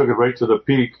 they took it right to the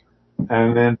peak,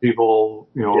 and then people,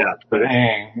 said,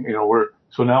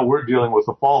 so now we're dealing with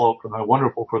the fallout, and that's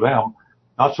wonderful for them,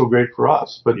 not so great for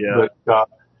us. But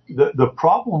the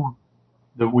problem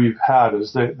that we've had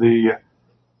is that the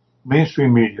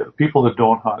mainstream media, the people that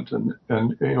don't hunt, and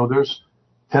there's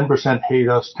 10% hate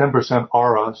us, 10%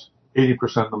 are us,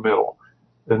 80% in the middle.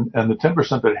 And the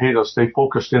 10% that hate us, they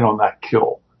focused in on that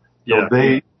kill.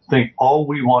 They think all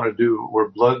we want to do, we're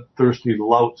bloodthirsty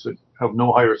louts that have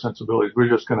no higher sensibilities. We're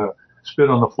just going to spit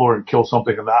on the floor and kill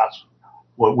something, and that's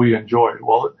what we enjoy.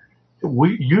 Well,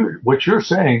 what you're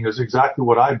saying is exactly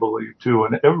what I believe too,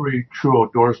 and every true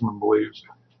outdoorsman believes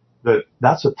that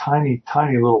that's a tiny,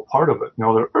 tiny little part of it.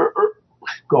 They're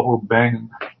go bang.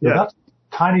 That's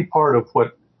a tiny part of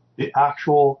what the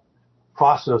actual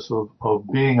process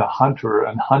of being a hunter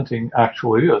and hunting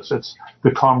actually is. It's the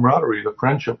camaraderie, the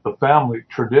friendship, the family,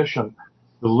 tradition,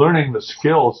 the learning, the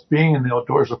skills, being in the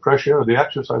outdoors, the fresh air, the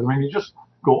exercise. I mean, you just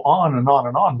go on and on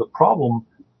and on. The problem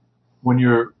when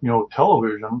you're,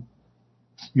 television,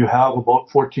 you have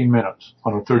about 14 minutes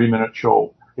on a 30-minute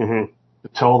show to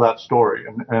tell that story.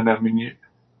 And I mean,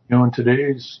 in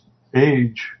today's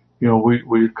age,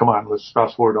 we come on, let's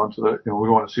fast forward onto the, we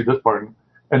want to see this part.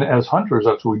 And as hunters,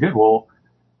 that's what we did. Well,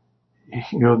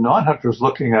 non-hunters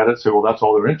looking at it say, well, that's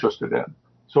all they're interested in.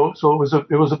 So it was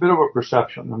a bit of a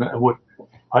perception. And what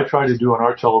I try to do on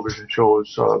our television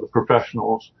shows, the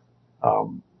professionals,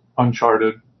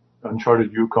 Uncharted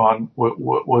Yukon,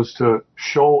 was to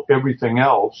show everything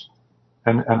else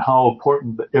and how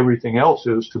important everything else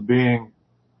is to being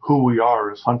who we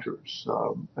are as hunters,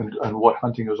 and what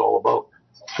hunting is all about.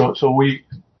 So we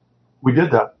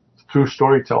did that through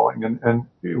storytelling, and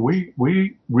we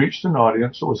reached an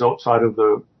audience that was outside of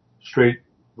the straight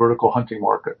vertical hunting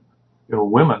market.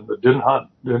 Women that didn't hunt,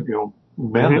 men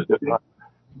that didn't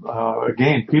hunt.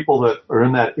 Again, people that are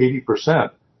in that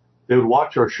 80%, they would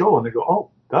watch our show and they go, oh,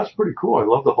 that's pretty cool. I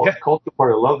love the horticulture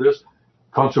part. I love this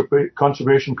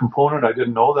conservation component. I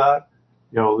didn't know that.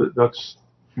 That's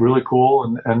really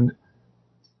cool. And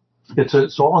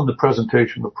it's all in the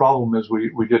presentation. The problem is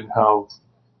we didn't have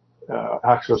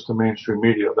access to mainstream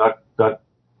media. That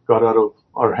got out of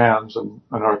our hands and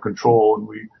our control, and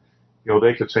we,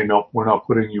 they could say, no, we're not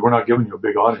giving you a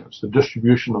big audience. The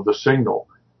distribution of the signal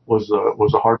was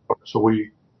the hard part. So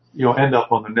we, end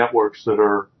up on the networks that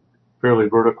are fairly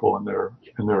vertical in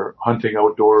their hunting,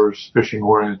 outdoors, fishing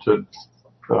oriented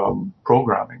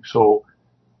programming. So,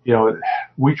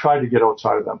 we tried to get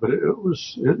outside of that, but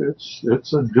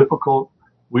it's a difficult.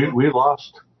 We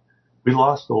lost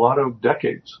a lot of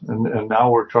decades, and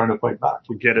now we're trying to fight back.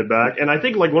 To get it back. And I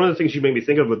think one of the things you made me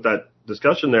think of with that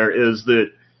discussion there is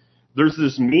that there's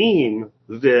this meme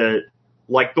that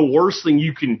the worst thing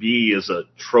you can be is a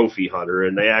trophy hunter,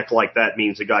 and they act like that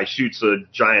means a guy shoots a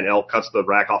giant elk, cuts the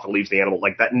rack off, and leaves the animal.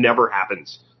 That never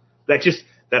happens.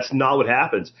 That's not what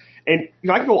happens. And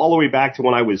I can go all the way back to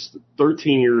when I was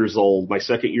 13 years old, my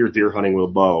second year deer hunting with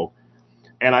a bow,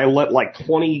 and I let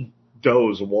 20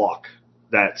 does walk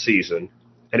that season,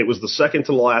 and it was the second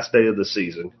to the last day of the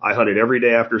season. I hunted every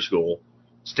day after school,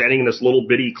 standing in this little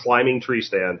bitty climbing tree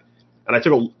stand, and I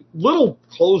took a little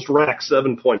closed rack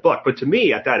 7-point buck, but to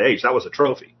me at that age, that was a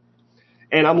trophy.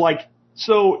 And I'm like,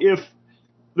 so if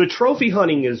the trophy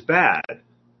hunting is bad,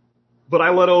 but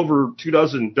I let over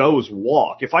 24 does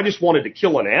walk, if I just wanted to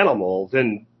kill an animal,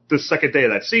 then the second day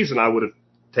of that season, I would have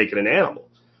taken an animal.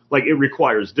 It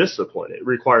requires discipline. It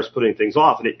requires putting things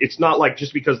off. And it's not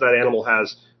just because that animal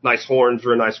has nice horns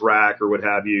or a nice rack or what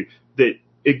have you, that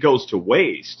it goes to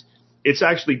waste. It's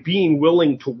actually being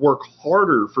willing to work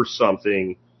harder for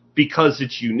something because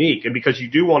it's unique and because you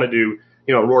do want to do,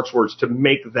 Rourke's words, to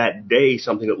make that day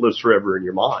something that lives forever in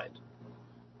your mind.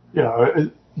 Yeah,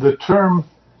 the term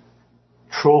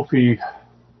trophy,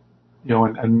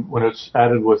 and when it's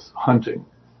added with hunting,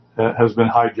 has been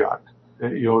hijacked.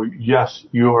 Yes,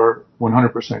 you're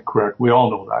 100% correct. We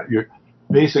all know that. You're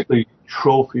basically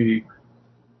trophy,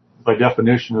 by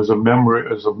definition, is a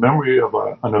memory of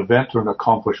an event or an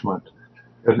accomplishment,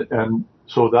 and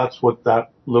so that's what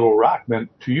that little rack meant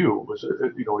to you. Was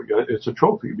it's a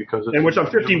trophy because it's, and which I'm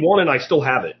 51 and I still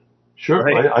have it. Sure,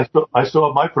 right? I still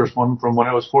have my first one from when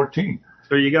I was 14.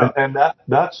 There you go. And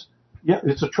that's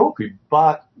it's a trophy,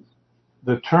 but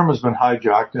the term has been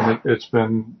hijacked, and it's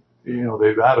been,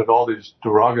 they've added all these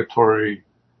derogatory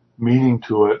meaning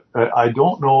to it. I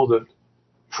don't know that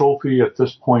trophy at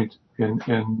this point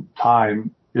in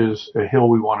time is a hill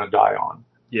we want to die on.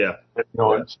 Yeah.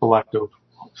 It's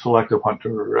selective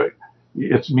hunter, right?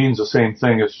 It means the same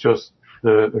thing. It's just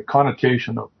the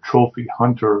connotation of trophy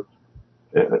hunter,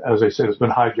 as I said, has been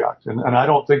hijacked. And I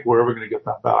don't think we're ever going to get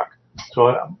that back.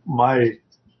 So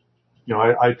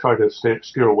I try to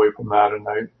steer away from that. And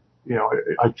I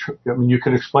mean, you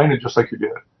can explain it just like you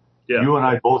did. Yeah. You and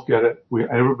I both get it.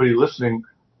 Everybody listening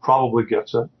probably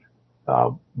gets it.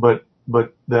 But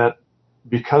that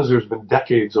because there's been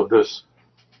decades of this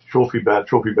trophy bad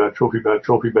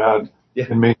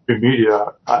in mainstream media,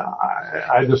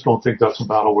 I just don't think that's a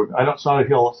battle. It's not a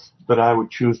hill that I would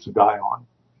choose to die on.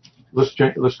 Let's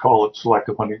call it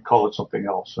selective hunting, call it something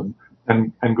else,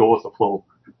 and go with the flow.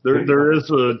 There is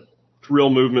a real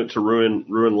movement to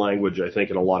ruin language, I think,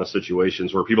 in a lot of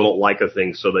situations where people don't like a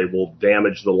thing, so they will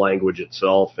damage the language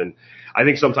itself. And I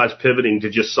think sometimes pivoting to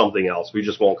just something else, we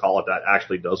just won't call it that,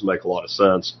 actually does make a lot of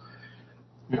sense.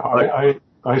 Yeah,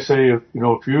 I say, if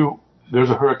there's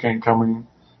a hurricane coming,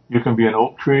 you can be an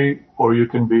oak tree or you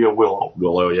can be a willow.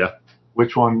 Willow, yeah.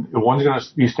 Which one? One's going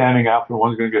to be standing up and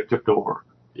one's going to get tipped over.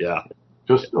 Yeah.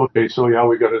 Just, okay, so yeah,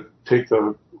 we got to take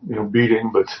the,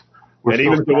 beating, but we're and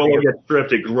still even if the willow gets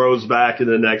stripped, it grows back in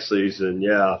the next season.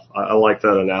 Yeah, I like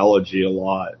that analogy a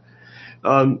lot.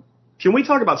 Can we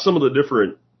talk about some of the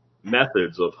different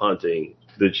methods of hunting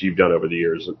that you've done over the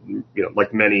years?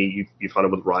 Like many, you've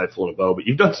hunted with a rifle and a bow, but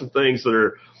you've done some things that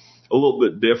are a little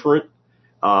bit different.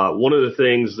 One of the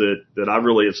things that I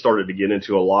really have started to get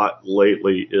into a lot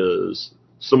lately is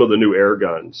some of the new air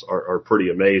guns are pretty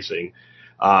amazing.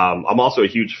 I'm also a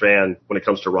huge fan when it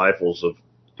comes to rifles of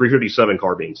 357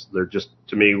 carbines. They're just,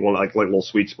 to me, one like a little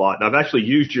sweet spot. And I've actually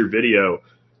used your video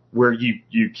where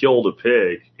you killed a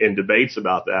pig in debates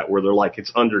about that, where they're like,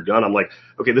 it's undergun. I'm like,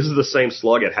 okay, this is the same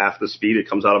slug at half the speed it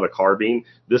comes out of a carbine.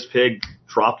 This pig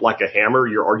dropped like a hammer.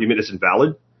 Your argument is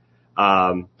invalid.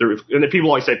 And then people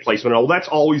always say placement. Oh, that's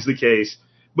always the case.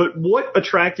 But what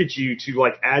attracted you to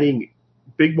like adding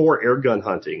big bore air gun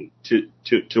hunting to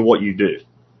what you do?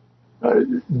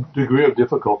 Degree of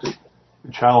difficulty,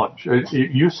 challenge.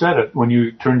 You said it when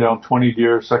you turned down 20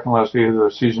 deer, second last day of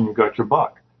the season, you got your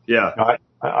buck. Yeah.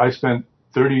 I spent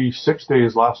 36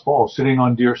 days last fall sitting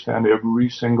on deer stand every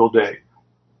single day.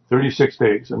 36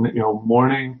 days. And,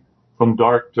 morning from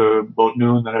dark to about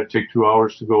noon, then I'd take 2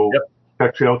 hours to go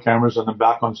check trail cameras and then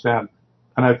back on stand.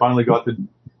 And I finally got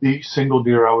the single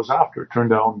deer I was after,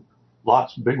 turned down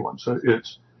lots of big ones. So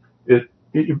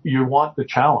you want the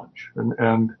challenge.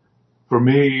 And for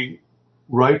me,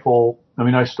 rifle,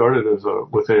 I started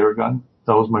with air gun.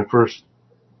 That was my first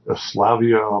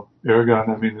Slavia air gun.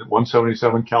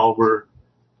 177 caliber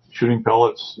shooting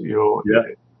pellets,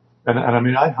 And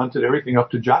I hunted everything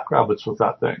up to jackrabbits with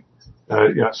that thing.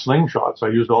 Slingshots. I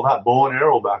used all that, bow and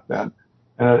arrow back then.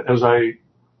 And as I,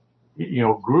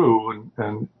 grew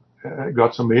and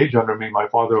got some age under me, my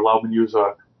father allowed me to use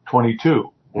a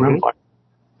 22 rimfire.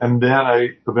 And then I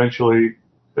eventually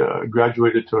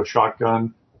graduated to a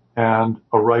shotgun and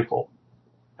a rifle.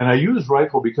 And I used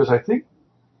rifle because I think,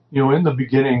 in the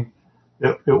beginning,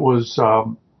 it was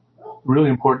really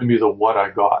important to me what I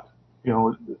got.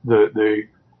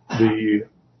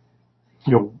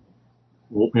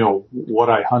 What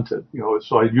I hunted.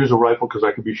 So I'd use a rifle because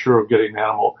I could be sure of getting an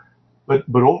animal. But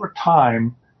over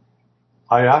time,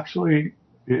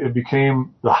 it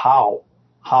became the how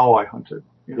I hunted.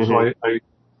 So I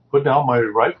put down my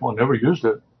rifle and never used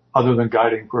it other than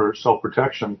guiding for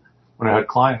self-protection when I had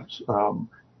clients.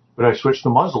 But I switched to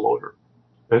muzzleloader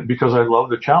because I loved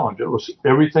the challenge. It was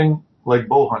everything like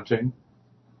bow hunting.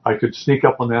 I could sneak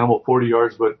up on the animal 40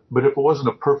 yards, but if it wasn't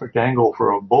a perfect angle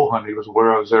for a bow hunt, it was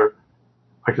where I was there,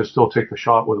 I could still take the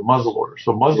shot with a muzzleloader.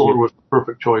 So muzzleloader was the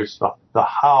perfect choice. The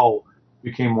how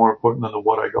became more important than the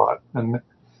what I got. And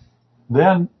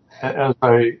then as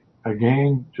I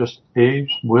gained just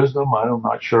age, wisdom, I'm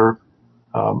not sure,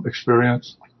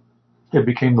 experience, it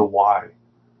became the why.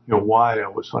 Why I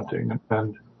was hunting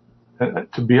and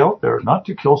to be out there, not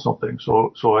to kill something.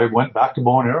 So I went back to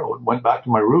bow and arrow and went back to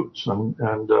my roots and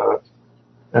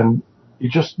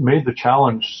it just made the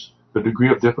challenge, the degree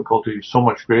of difficulty so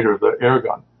much greater, the air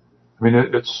gun.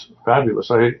 It's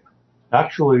fabulous. I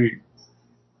actually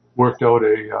worked out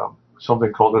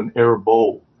something called an air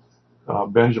bow.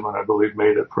 Benjamin, I believe,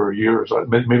 made it for years.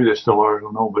 Maybe they still are, I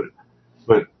don't know,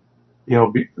 but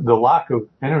the lack of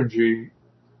energy,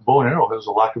 bow and arrow has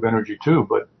a lack of energy too,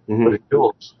 but it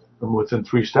kills them within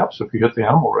 3 steps if you hit the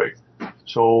animal right.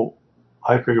 So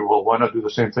I figured, well, why not do the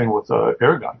same thing with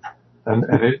air gun?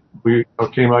 I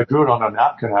grew it on a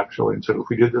napkin actually and said, if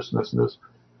we did this and this and this,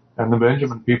 and the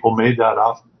Benjamin people made that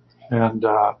up, and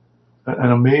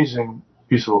an amazing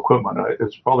piece of equipment.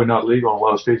 It's probably not legal in a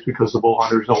lot of states because the bow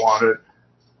hunters don't want it.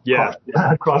 Yeah.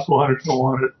 Crossbow hunters don't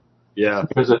want it. Yeah.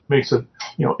 Because it makes it,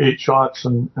 8 shots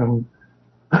and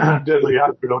deadly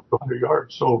accurate up to 100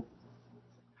 yards.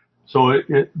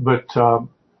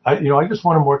 I just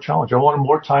wanted more challenge. I wanted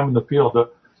more time in the field.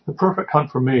 The perfect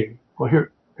hunt for me. Well,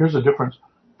 here's the difference.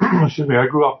 Excuse me. I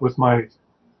grew up with my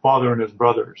father and his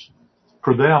brothers.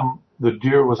 For them, the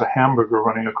deer was a hamburger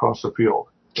running across the field.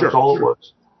 That's all it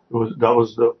was. That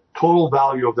was the total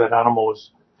value of that animal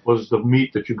was the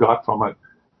meat that you got from it.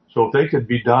 So if they could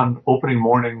be done opening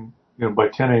morning, by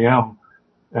 10 a.m.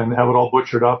 and have it all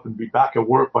butchered up and be back at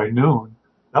work by noon,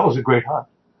 that was a great hunt.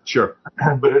 Sure.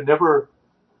 But it never,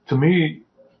 to me,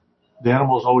 the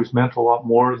animals always meant a lot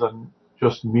more than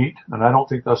just meat. And I don't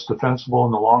think that's defensible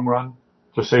in the long run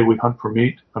to say we hunt for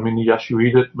meat. Yes, you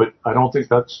eat it, but I don't think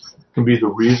can be the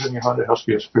reason you hunt. It has to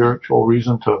be a spiritual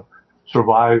reason to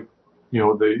survive,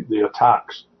 the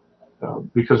attacks,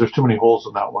 because there's too many holes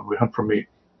in that one. We hunt for meat,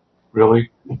 really,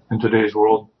 in today's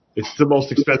world. It's the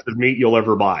most expensive meat you'll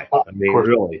ever buy. I mean,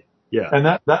 really. Yeah.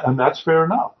 And that's fair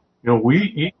enough.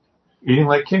 We eating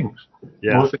like kings.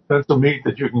 Yeah. The most expensive meat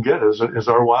that you can get is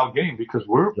our wild game, because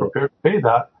we're prepared to pay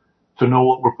that to know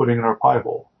what we're putting in our pie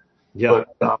bowl. Yeah.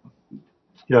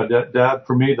 But Dad,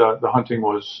 for me, the hunting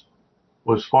was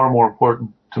far more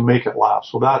important to make it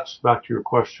last. So that's back to your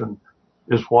question,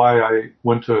 is why I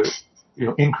went to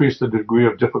increase the degree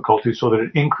of difficulty so that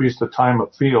it increased the time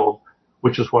of field,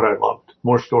 which is what I loved.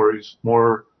 More stories,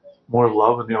 more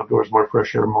love in the outdoors, more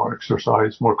fresh air, more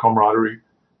exercise, more camaraderie,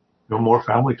 more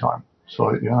family time.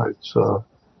 So yeah, it's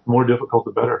more difficult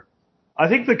the better. I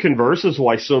think the converse is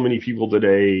why so many people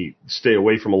today stay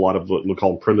away from a lot of what we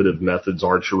call primitive methods,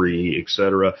 archery,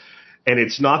 etc. And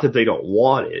it's not that they don't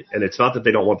want it, and it's not that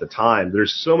they don't want the time.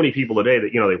 There's so many people today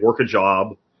that, they work a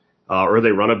job, or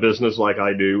they run a business like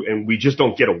I do, and we just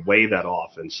don't get away that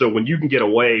often. So when you can get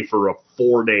away for a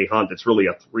 4-day hunt, it's really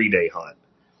a 3-day hunt.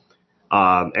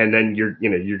 And then you're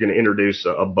going to introduce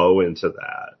a bow into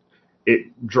that.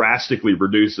 It drastically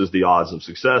reduces the odds of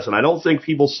success. And I don't think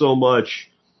people so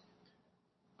much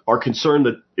are concerned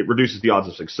that it reduces the odds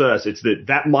of success. It's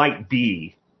that might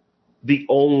be the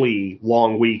only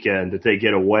long weekend that they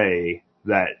get away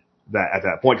that at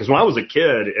that point. Because when I was a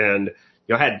kid and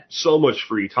had so much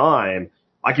free time,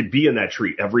 I could be in that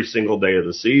tree every single day of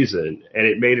the season, and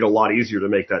it made it a lot easier to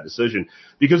make that decision,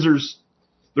 because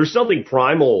there's something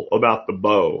primal about the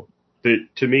bow that,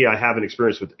 to me, I haven't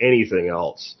experienced with anything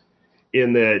else,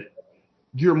 in that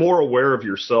you're more aware of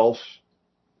yourself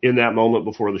in that moment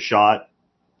before the shot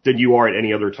than you are at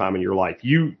any other time in your life.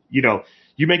 You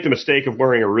make the mistake of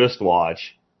wearing a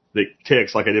wristwatch that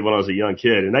ticks like I did when I was a young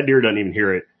kid, and that deer doesn't even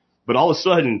hear it. But all of a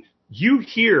sudden, you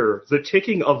hear the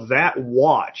ticking of that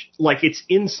watch like it's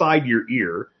inside your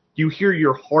ear. You hear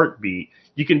your heartbeat.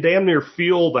 You can damn near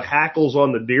feel the hackles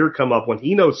on the deer come up when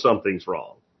he knows something's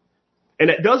wrong. And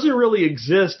it doesn't really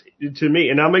exist to me.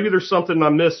 And now maybe there's something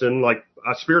I'm missing, like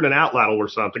a spirit and outlateral or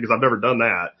something, because I've never done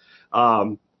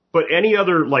that. But any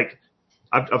other, like,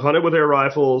 I've hunted with air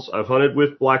rifles. I've hunted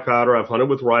with black powder. I've hunted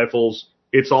with rifles.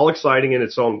 It's all exciting in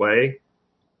its own way.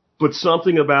 But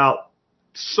something about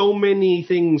so many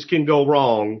things can go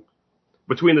wrong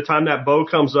between the time that bow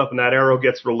comes up and that arrow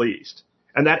gets released.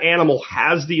 And that animal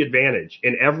has the advantage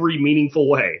in every meaningful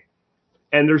way.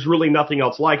 And there's really nothing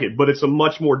else like it. But it's a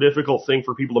much more difficult thing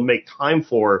for people to make time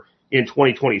for in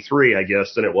 2023, I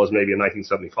guess, than it was maybe in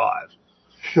 1975.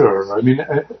 Sure.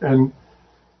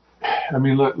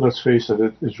 Let's face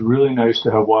it. It's really nice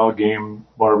to have wild game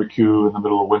barbecue in the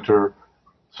middle of winter.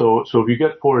 So if you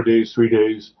get 4 days, 3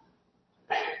 days,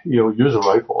 use a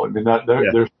rifle.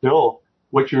 There's still,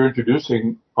 what you're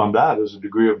introducing on that is a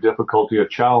degree of difficulty, a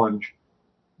challenge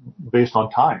based on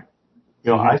time.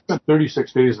 I spent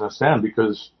 36 days in a stand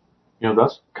because,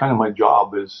 that's kind of my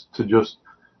job, is to just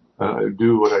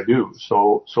do what I do.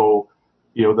 So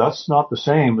that's not the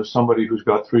same as somebody who's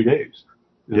got 3 days.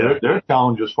 Yeah. Their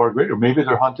challenge is far greater. Maybe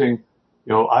they're hunting,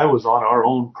 I was on our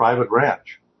own private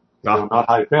ranch, not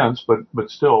high fence, but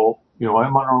still,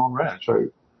 I'm on our own ranch.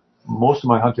 Most of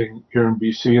my hunting here in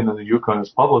BC and in the Yukon is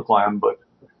public land, but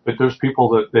there's people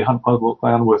that they hunt public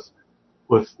land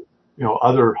with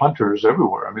other hunters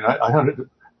everywhere. I hunted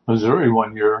Missouri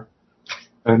one year,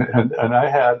 and I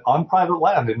had, on private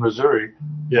land in Missouri,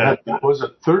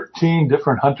 13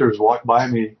 different hunters walked by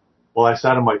me while I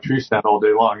sat in my tree stand all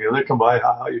day long. They come by,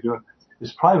 how you doing?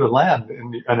 It's private land,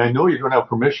 and I know you don't have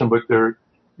permission, but there's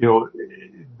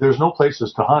no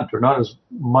places to hunt, or not as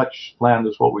much land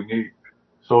as what we need.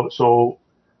 So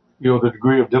the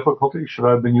degree of difficulty, should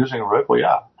I have been using a rifle?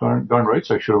 Yeah, darn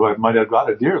rights I should have. I might have got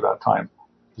a deer that time.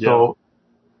 Yeah.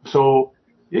 So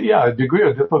a degree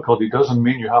of difficulty doesn't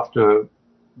mean you have to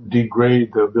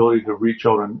degrade the ability to reach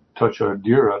out and touch a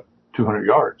deer at 200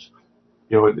 yards.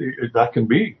 That can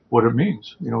be what it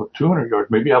means. 200 yards,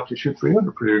 maybe you have to shoot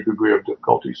 300 for a degree of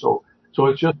difficulty. So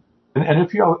it's just, and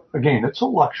if again, it's a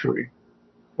luxury.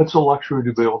 It's a luxury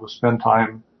to be able to spend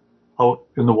time out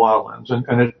in the wildlands,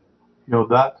 and it,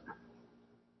 that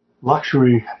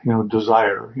luxury,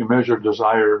 desire, you measure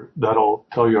desire, that'll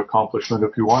tell you accomplishment.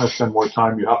 If you want to spend more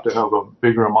time, you have to have a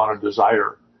bigger amount of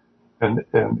desire. And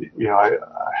I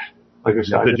like I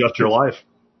said, adjust your life.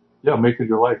 Yeah, make it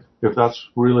your life. If that's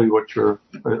really what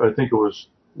I think it was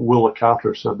Willa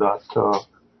Cather said that,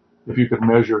 if you could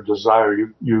measure desire,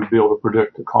 you'd be able to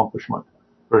predict accomplishment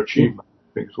or achievement,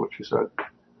 I think is what she said.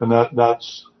 And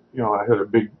that's, I had a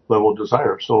big level of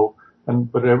desire. So,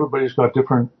 but everybody's got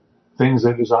different things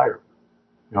they desire.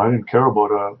 I didn't care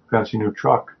about a fancy new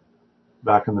truck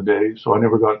back in the day, so I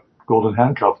never got golden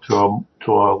handcuffed to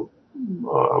a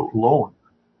loan.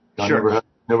 Sure. I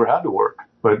never had to work.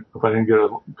 but if I didn't get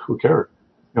it, who cared?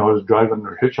 I was driving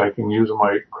or hitchhiking using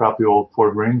my crappy old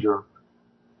Ford Ranger.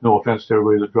 No offense to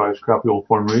everybody that drives crappy old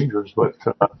Ford Rangers, but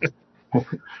I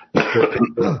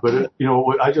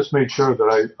just made sure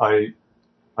that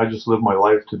I just live my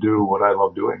life to do what I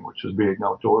love doing, which is being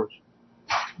outdoors.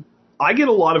 I get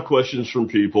a lot of questions from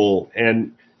people,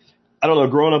 and I don't know,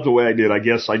 growing up the way I did, I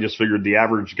guess I just figured the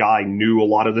average guy knew a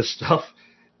lot of this stuff.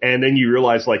 And then you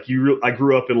realize, I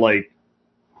grew up in, my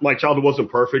childhood wasn't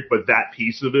perfect, but that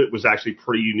piece of it was actually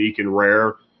pretty unique and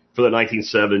rare for the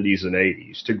 1970s and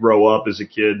 80s, to grow up as a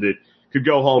kid that could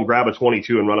go home, grab a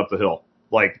 22 and run up the hill.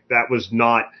 That was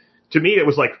not, to me, it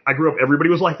was I grew up, everybody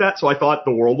was like that. So I thought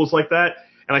the world was like that.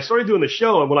 And I started doing the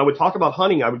show. And when I would talk about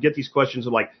hunting, I would get these questions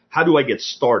of how do I get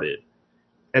started?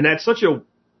 And that's such a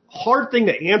hard thing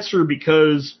to answer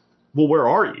because, well, where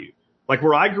are you?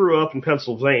 Where I grew up in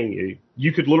Pennsylvania,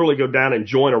 you could literally go down and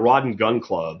join a rod and gun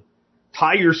club,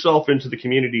 tie yourself into the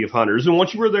community of hunters. And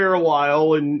once you were there a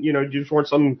while and, you just weren't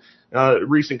some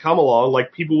recent come along,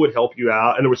 people would help you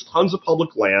out. And there was tons of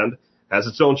public land, has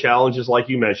its own challenges, like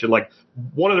you mentioned.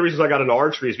 One of the reasons I got into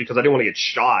archery is because I didn't want to get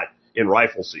shot in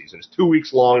rifle season. It's 2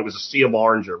 weeks long. It was a sea of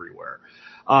orange everywhere.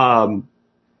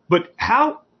 But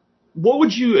what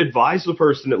would you advise the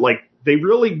person that they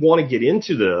really want to get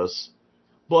into this,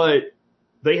 but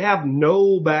they have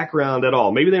no background at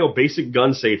all? Maybe they know basic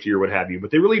gun safety or what have you,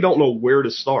 but they really don't know where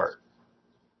to start.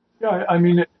 Yeah, I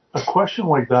mean, a question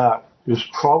like that is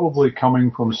probably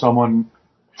coming from someone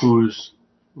who's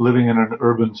living in an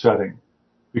urban setting.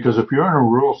 Because if you're in a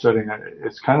rural setting,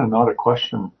 it's kind of not a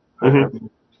question. Mm-hmm.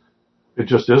 It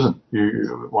just isn't.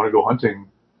 You want to go hunting,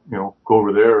 go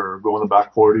over there or go in the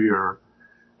back 40 or,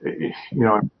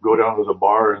 go down to the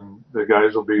bar and the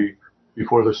guys will be,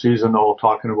 before the season, all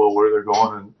talking about where they're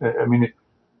going. And I mean,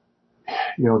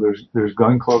 there's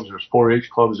gun clubs, there's 4-H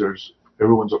clubs,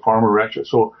 everyone's a farmer rancher.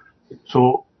 So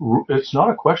it's not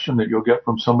a question that you'll get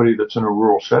from somebody that's in a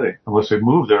rural setting unless they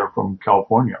moved there from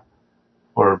California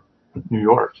or New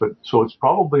York. But so it's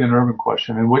probably an urban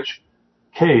question, in which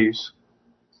case,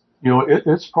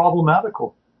 it's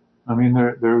problematical. I mean,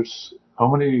 there's how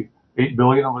many 8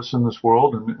 billion of us in this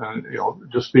world, and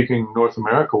just speaking North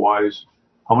America wise,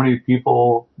 how many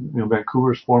people,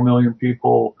 Vancouver's 4 million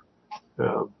people,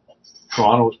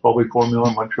 Toronto's probably 4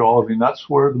 million, Montreal. I mean, that's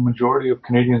where the majority of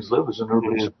Canadians live, is in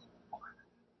urban cities.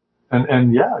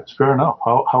 And yeah, it's fair enough.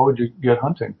 How would you get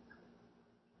hunting?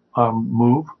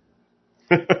 Move.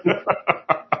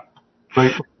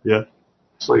 Yeah.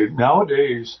 So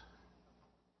nowadays,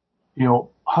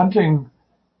 hunting,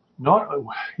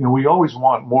 we always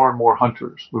want more and more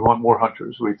hunters. We want more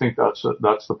hunters. We think that's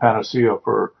the panacea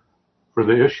for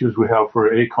the issues we have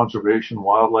for conservation,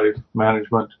 wildlife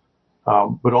management,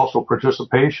 but also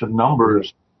participation,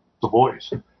 numbers, the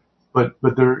voice. But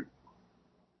there,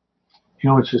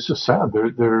 it's just sad.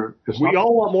 We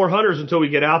all want more hunters until we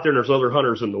get out there and there's other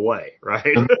hunters in the way, right?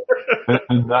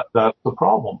 and that's the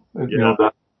problem. Yeah.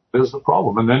 That is the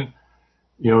problem. And then,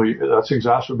 that's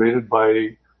exacerbated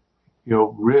by,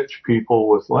 rich people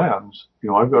with lands.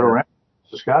 I've got a ranch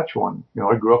in Saskatchewan.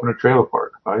 I grew up in a trailer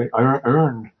park. I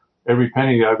earned every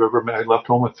penny I've ever made. I left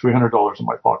home with $300 in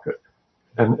my pocket.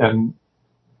 And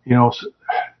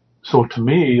so to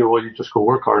me, you just go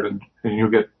work hard and you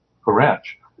get a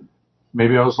ranch.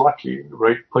 Maybe I was lucky,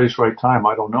 right place, right time.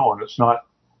 I don't know. And it's not,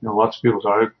 lots of people say,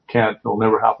 I can't, it'll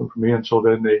never happen for me. And so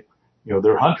then they,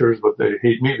 they're hunters, but they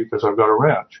hate me because I've got a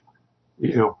ranch,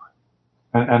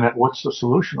 and what's the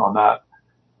solution on that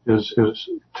is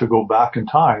to go back in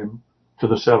time to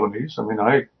the 70s. I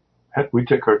mean, we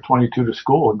take our 22 to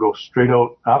school and go straight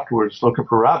out afterwards looking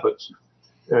for rabbits,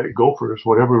 gophers,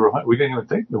 whatever we were hunting. We didn't even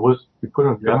think we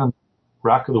put a gun in the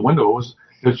rack of the window.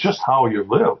 It's just how you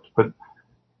lived. But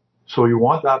so you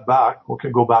want that back.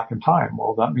 Okay, go back in time.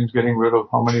 Well, that means getting rid of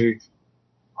how many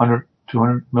 100,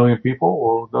 200 million people?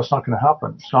 Well, that's not going to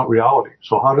happen. It's not reality.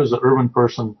 So how does the urban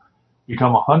person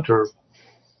become a hunter?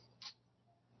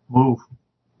 Move.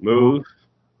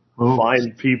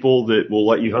 Find people that will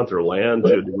let you hunt their land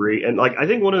to a degree. And I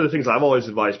think one of the things I've always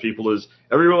advised people is,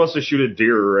 everyone wants to shoot a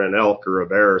deer or an elk or a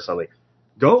bear or something.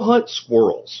 Go hunt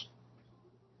squirrels.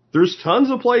 There's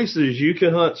tons of places you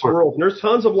can hunt squirrels. And there's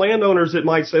tons of landowners that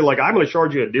might say, I'm going to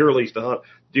charge you a deer lease to hunt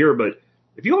deer. But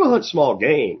if you want to hunt small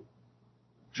game,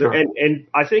 sure. And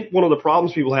I think one of the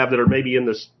problems people have that are maybe in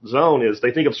this zone is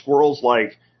they think of squirrels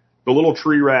like the little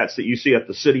tree rats that you see at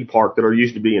the city park that are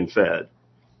used to being fed.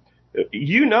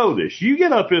 You know this. You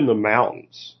get up in the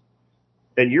mountains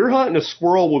and you're hunting a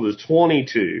squirrel with a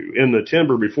 22 in the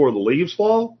timber before the leaves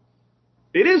fall.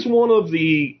 It is one of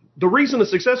the reason the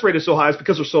success rate is so high is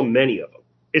because there's so many of them.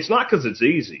 It's not because it's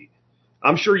easy.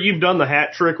 I'm sure you've done the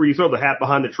hat trick where you throw the hat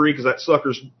behind the tree because that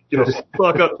sucker's,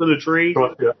 stuck up to the tree.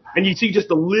 Yeah. And you see just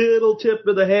a little tip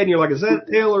of the head and you're like, is that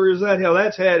tail or is that how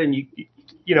that's head? And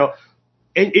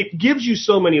and it gives you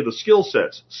so many of the skill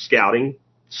sets: scouting,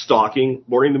 stalking,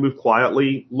 learning to move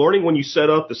quietly, learning when you set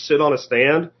up to sit on a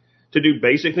stand, to do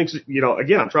basic things.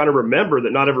 Again, I'm trying to remember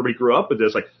that not everybody grew up with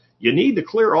this. Like, you need to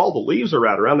clear all the leaves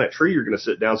around that tree you're going to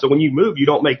sit down. So when you move, you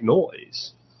don't make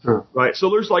noise. Sure. Right.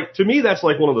 So there's to me, that's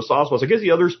like one of the soft spots. I guess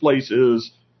the other place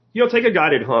is, take a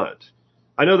guided hunt.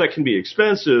 I know that can be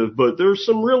expensive, but there's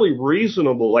some really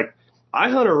reasonable, I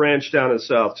hunt a ranch down in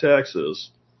South Texas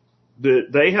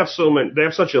that they have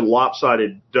such a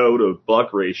lopsided doe to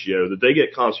buck ratio that they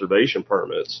get conservation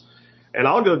permits. And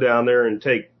I'll go down there and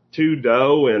take 2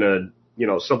 doe and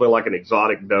something like an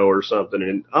exotic doe or something.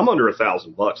 And I'm under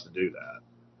 $1,000 to do that.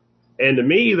 And to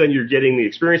me, then you're getting the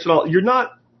experience and all. You're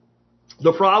not.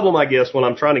 The problem, I guess, when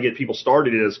I'm trying to get people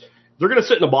started is they're going to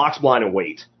sit in a box blind and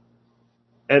wait.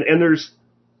 And there's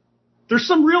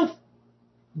some real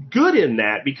good in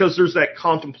that, because there's that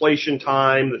contemplation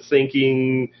time, the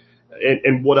thinking,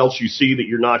 and what else you see that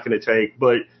you're not going to take.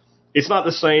 But it's not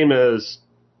the same as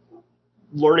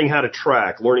learning how to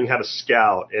track, learning how to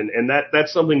scout. And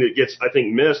that's something that gets, I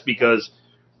think, missed, because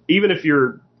even if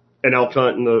you're an elk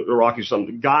hunt in the Rockies or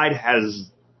something, the guide has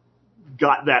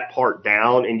got that part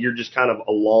down and you're just kind of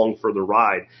along for the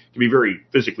ride. It can be very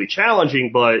physically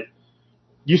challenging, but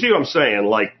you see what I'm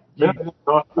saying? I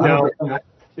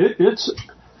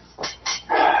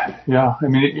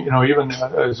mean, even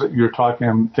as you're talking,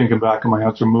 I'm thinking back on my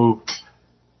answer move.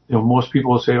 Most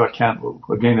people will say, I can't move.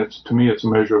 Again, to me, it's a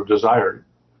measure of desire.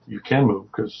 You can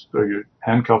move because you're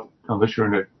handcuffed unless you're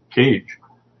in a cage.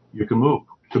 You can move.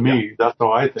 To me, that's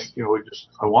how I think.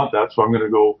 I want that, so I'm going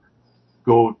to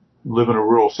go live in a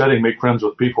rural setting, make friends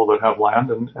with people that have land,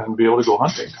 and be able to go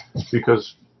hunting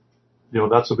because,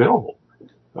 that's available.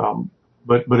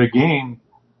 But again,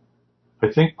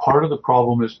 I think part of the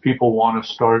problem is people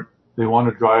they want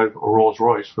to drive a Rolls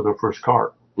Royce for their first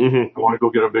car. Mm-hmm. I want to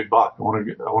go get a big buck. I want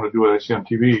to do what I see on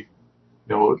TV,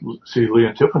 see Lee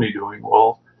and Tiffany doing.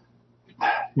 Well,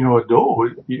 a doe,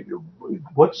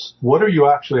 what are you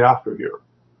actually after here?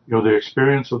 The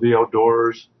experience of the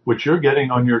outdoors, which you're getting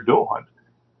on your doe hunt.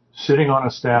 Sitting on a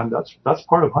stand, that's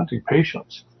part of hunting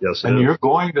patience. Yes, and you're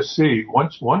going to see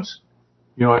once I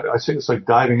say it's like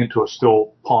diving into a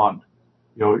still pond.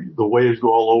 The waves go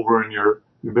all over and you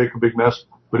make a big mess.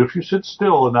 But if you sit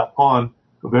still in that pond,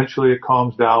 eventually it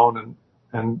calms down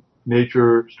and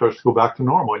nature starts to go back to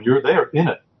normal, and you're there in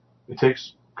it. It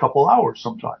takes a couple hours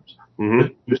sometimes.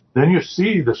 Mm-hmm. Then you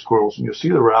see the squirrels and you see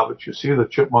the rabbits, you see the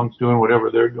chipmunks doing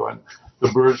whatever they're doing, the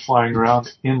birds flying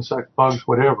around, insect, bugs,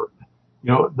 whatever.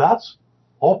 That's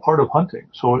all part of hunting.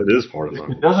 So it is part of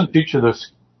hunting. It doesn't teach you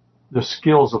the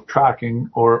skills of tracking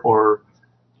or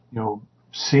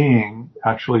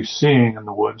actually seeing in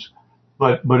the woods,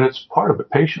 but it's part of it.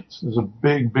 Patience is a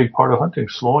big, big part of hunting.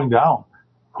 Slowing down,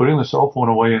 putting the cell phone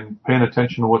away and paying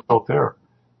attention to what's out there.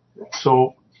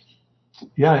 So,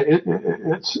 yeah,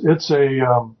 it's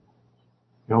a,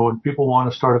 when people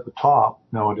want to start at the top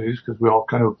nowadays, because we all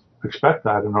kind of expect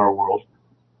that in our world,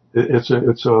 it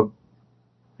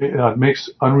makes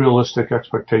unrealistic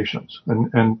expectations.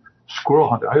 And squirrel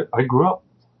hunt, I grew up,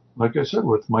 like I said,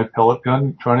 with my pellet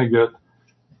gun trying to get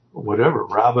whatever,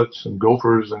 rabbits and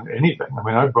gophers and anything. I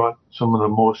mean, I brought some of the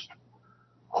most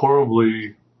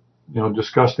horribly,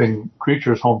 disgusting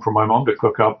creatures home for my mom to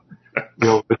cook up,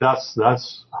 but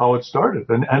that's how it started.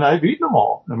 And I've eaten them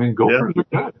all. I mean, gophers are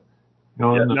good.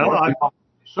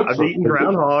 I've eaten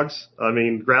groundhogs. I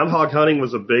mean, groundhog hunting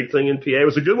was a big thing in PA. It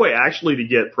was a good way actually to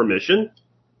get permission,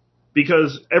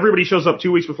 because everybody shows up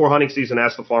 2 weeks before hunting season,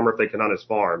 asks the farmer if they can hunt his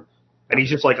farm. And he's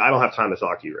just like, I don't have time to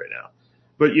talk to you right now.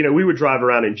 But, we would drive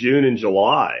around in June and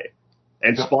July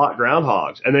and spot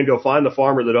groundhogs and then go find the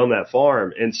farmer that owned that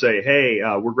farm and say, hey,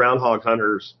 we're groundhog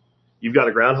hunters. You've got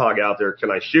a groundhog out there.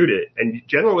 Can I shoot it? And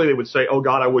generally they would say, oh,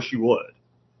 God, I wish you would.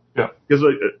 Yeah. Because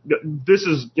this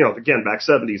is, again, back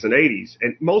 70s and 80s.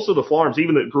 And most of the farms,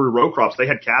 even that grew row crops, they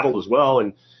had cattle as well.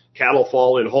 And cattle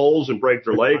fall in holes and break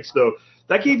their legs. So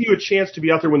that gave you a chance to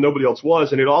be out there when nobody else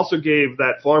was. And it also gave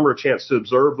that farmer a chance to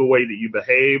observe the way that you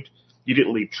behaved. You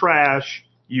didn't leave trash.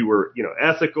 You were,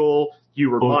 ethical. You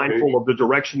were mindful of the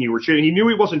direction you were shooting. He knew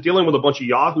he wasn't dealing with a bunch of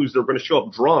yahoos that were going to show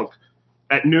up drunk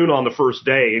at noon on the first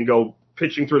day and go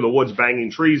pitching through the woods, banging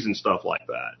trees and stuff like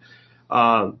that.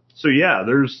 So yeah,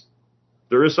 there is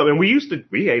something.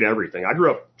 We ate everything. I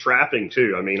grew up trapping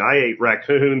too. I mean, I ate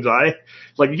raccoons.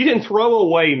 You didn't throw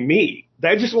away meat.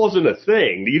 That just wasn't a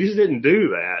thing. You just didn't do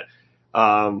that.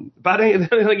 About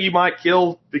anything you might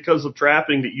kill because of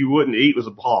trapping that you wouldn't eat was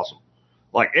a possum.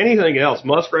 Like anything else,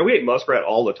 muskrat, we ate muskrat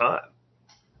all the time.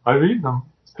 I've eaten them.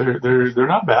 They're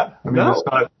not bad. I mean, No. it's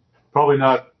probably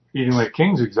not eating like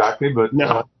kings exactly, but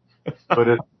No. but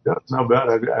it's not bad.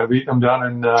 I've eaten them down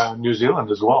in New Zealand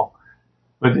as well.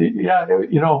 But yeah,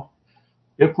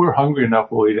 if we're hungry enough,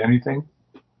 we'll eat anything.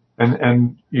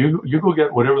 And you go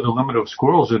get whatever the limit of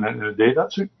squirrels in a day.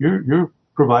 That's it. You're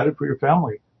provided for your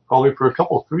family probably for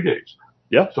 3 days.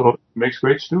 Yeah. So it makes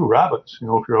great stew. Rabbits,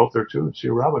 if you're out there too and see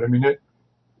a rabbit. I mean,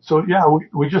 so yeah,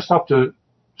 we just have to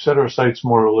set our sights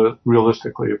more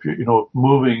realistically. If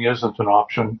moving isn't an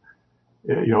option,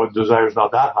 desire's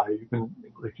not that high. You can,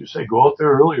 like you say, go out there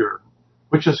earlier,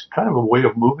 which is kind of a way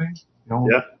of moving.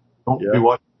 Yeah. Don't be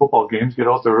watching football games. Get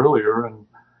out there earlier,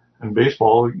 and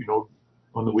baseball.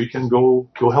 On the weekend, go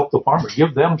help the farmer.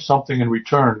 Give them something in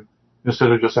return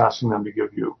instead of just asking them to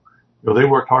give you. They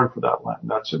worked hard for that land.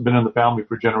 That's been in the family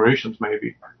for generations,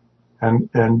 maybe, and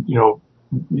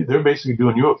they're basically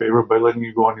doing you a favor by letting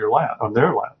you go on their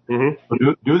land. Mm-hmm.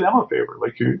 So do them a favor.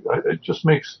 Like it just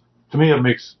makes, to me, it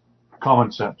makes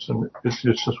common sense, and it's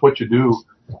just what you do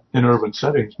in urban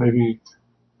settings. Maybe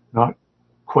not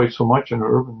quite so much in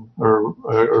urban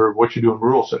or what you do in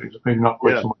rural settings. Maybe not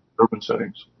quite so much in urban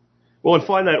settings. Well, and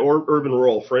find that urban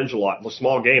rural fringe a lot. The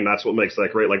small game, that's what makes that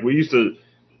great. Like we used to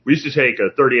take a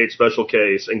 38 special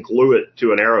case and glue it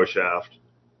to an arrow shaft.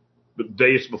 The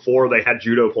days before they had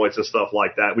judo points and stuff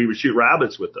like that, we would shoot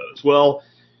rabbits with those. Well,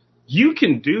 you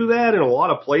can do that in a lot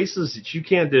of places that you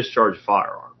can't discharge a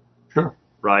firearm. Sure.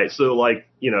 Right. So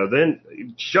then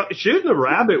shooting a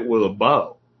rabbit with a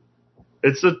bow,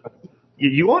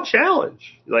 you want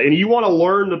challenge, and you want to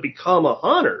learn to become a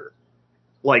hunter.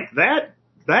 Like that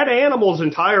animal's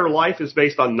entire life is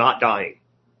based on not dying.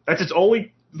 That's its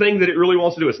only thing that it really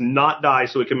wants to do is not die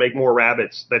so it can make more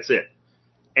rabbits. That's it.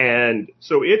 And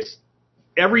so it's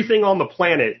everything on the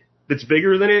planet that's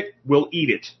bigger than it will eat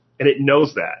it. And it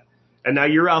knows that. And now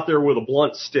you're out there with a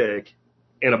blunt stick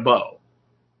and a bow.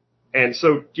 And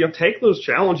so, take those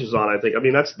challenges on, I think. I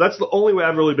mean, that's the only way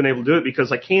I've really been able to do it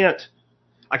because I can't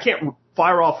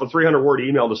fire off a 300-word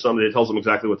email to somebody that tells them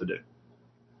exactly what to do.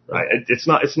 Right? It's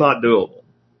not doable.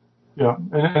 Yeah,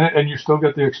 and you still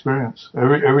get the experience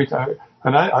every time.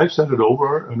 And I've said it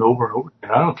over and over and over.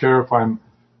 And I don't care if I'm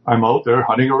out there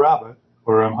hunting a rabbit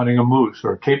or I'm hunting a moose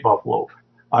or a Cape buffalo.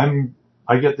 I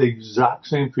get the exact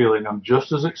same feeling. I'm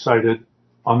just as excited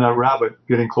on that rabbit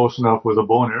getting close enough with a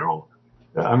bow and arrow.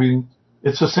 I mean,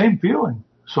 it's the same feeling.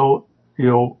 So,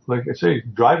 like I say,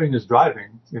 driving is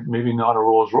driving. It maybe not a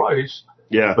Rolls Royce,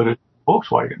 but it's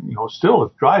Volkswagen. Still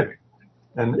it's driving.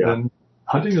 And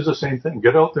hunting is the same thing.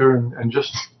 Get out there and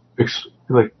just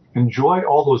enjoy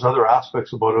all those other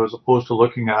aspects about it as opposed to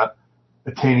looking at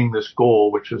attaining this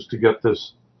goal, which is to get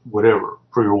this whatever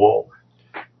for your wall.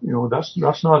 That's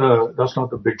not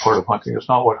the big part of hunting. It's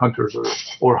not what hunters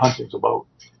or hunting's about.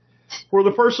 For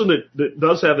the person that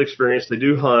does have experience, they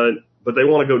do hunt, but they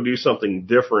want to go do something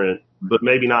different, but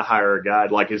maybe not hire a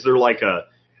guide. Like, is there like a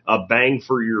bang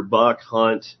for your buck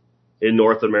hunt in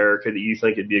North America that you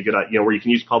think it'd be a good idea, where you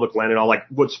can use public land and all? Like,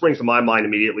 what springs to my mind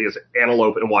immediately is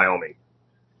antelope in Wyoming.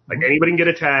 Like, anybody can get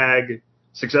a tag,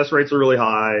 success rates are really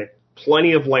high,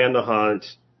 plenty of land to hunt,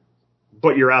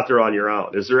 but you're out there on your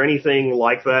own. Is there anything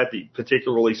like that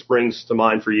particularly springs to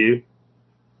mind for you?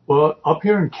 Well, up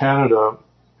here in Canada,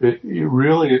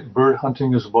 bird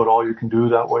hunting is about all you can do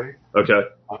that way. Okay.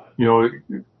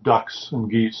 Ducks and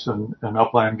geese and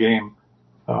upland game.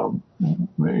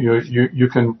 You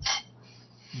can,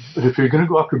 but if you're going to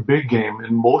go after big game,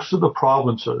 in most of the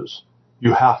provinces,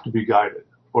 you have to be guided,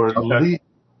 or at least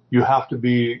you have to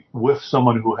be with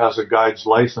someone who has a guide's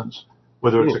license,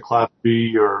 whether it's a Class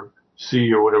B or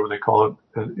C or whatever they call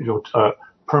it, a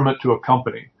permit to a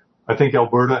company. I think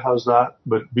Alberta has that,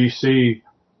 but BC,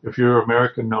 if you're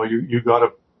American, no, you don't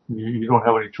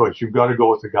have any choice. You've got to go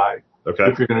with a guide if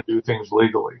you're going to do things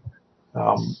legally.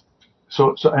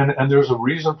 So there's a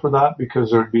reason for that,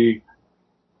 because the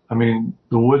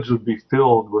woods would be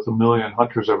filled with 1 million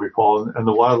hunters every fall, and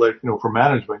the wildlife, for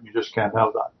management, you just can't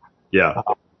have that. Yeah.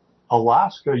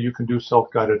 Alaska, you can do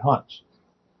self-guided hunts.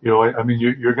 You're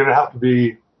going to have to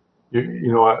be,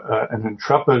 an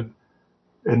intrepid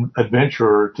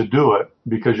adventurer to do it,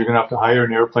 because you're going to have to hire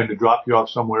an airplane to drop you off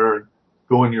somewhere and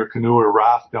go in your canoe or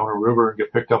raft down a river and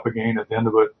get picked up again at the end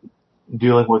of it,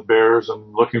 dealing with bears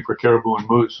and looking for caribou and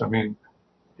moose. I mean,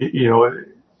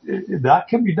 that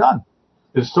can be done.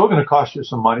 It's still going to cost you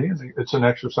some money, and it's an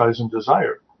exercise in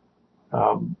desire.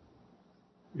 Who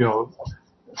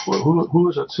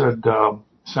was it said,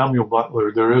 Samuel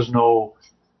Butler, there is no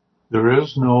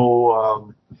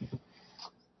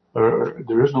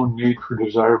need for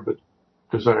desire, but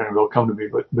desiring, they'll come to me.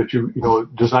 But you know,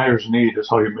 desire's need is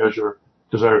how you measure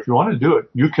desire. If you want to do it,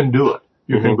 you can do it.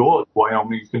 You can go to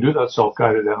Wyoming. You can do that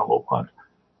self-guided antelope hunt.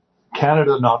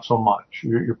 Canada, not so much.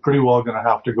 You're pretty well going to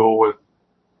have to go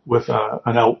with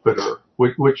an outfitter,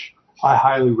 which I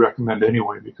highly recommend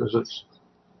anyway, because it's,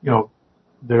 you know,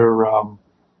 they're,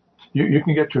 you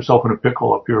can get yourself in a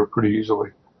pickle up here pretty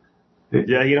easily.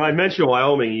 Yeah, you know, I mentioned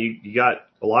Wyoming. You got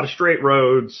a lot of straight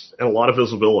roads and a lot of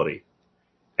visibility.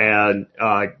 And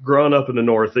growing up in the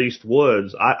Northeast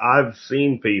woods, I've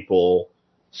seen people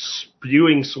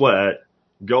spewing sweat,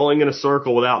 going in a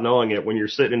circle without knowing it. When you're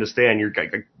sitting in the stand, you're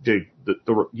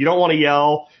you don't want to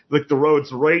yell. Like, the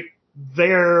road's right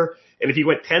there. And if you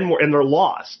went 10 more, and they're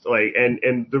lost, like,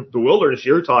 and the wilderness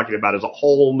you're talking about is a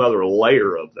whole nother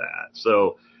layer of that.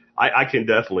 So I can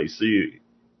definitely see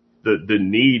the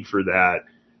need for that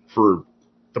for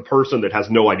the person that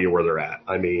has no idea where they're at.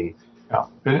 I mean, yeah.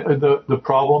 And the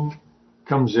problem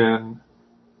comes in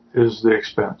is the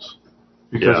expense,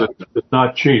 because it's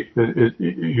not cheap.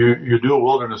 You do a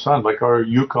wilderness hunt like our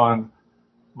Yukon.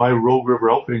 My Rogue River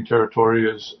outfitting territory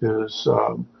is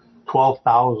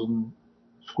 12,000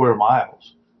 square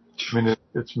miles. I mean,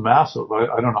 it's massive.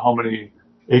 I don't know how many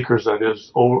acres that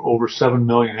is. Over 7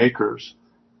 million acres,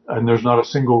 and there's not a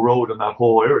single road in that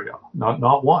whole area.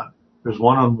 Not one. There's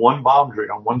one on one boundary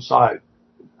on one side.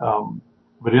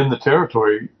 But in the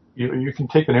territory, you can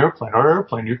take an airplane. Our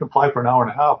airplane, you can fly for an hour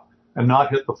and a half and not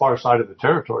hit the far side of the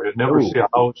territory. I'd never see a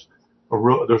house, a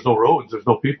road. There's no roads. There's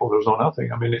no people. There's no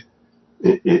nothing. I mean,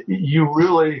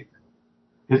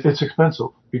 it's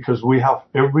expensive, because we have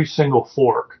every single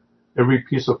fork, every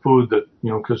piece of food that,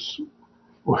 you know, because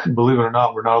believe it or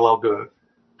not, we're not allowed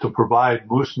to provide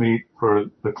moose meat for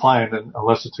the client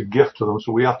unless it's a gift to them.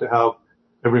 So we have to have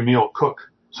every meal cook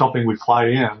something we fly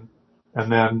in,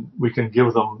 and then we can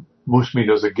give them moose meat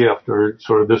as a gift, or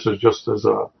sort of this is just as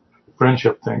a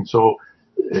friendship thing. So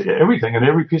everything, and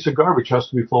every piece of garbage has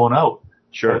to be flown out.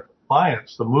 Sure.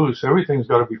 Clients, the moose, everything's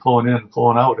got to be flowing in and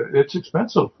flowing out. It's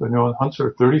expensive. You know, hunts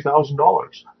are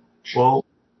 $30,000. Well,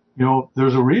 you know,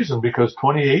 there's a reason, because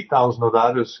 $28,000 of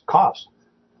that is cost,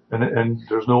 and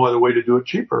there's no other way to do it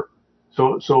cheaper.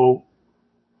 So,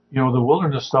 you know, the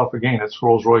wilderness stuff, again, it's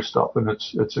Rolls Royce stuff, and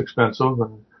it's expensive,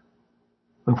 and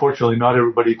unfortunately, not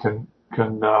everybody can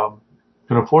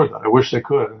afford that. I wish they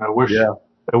could, and I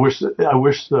wish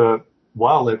the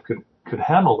wildlife could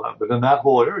handle that. But in that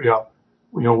whole area,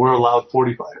 you know, we're allowed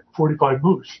 45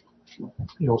 moose.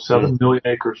 You know, 7 million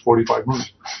acres, 45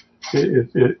 moose.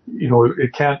 You know,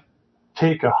 it can't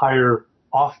take a higher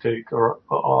offtake or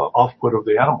output of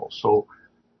the animals. So,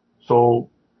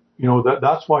 you know,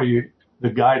 that's why the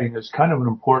guiding is kind of an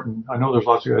important. I know there's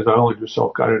lots of guys that only do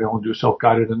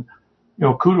self-guided, and, you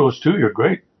know, kudos to you. You're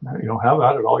great. You know, have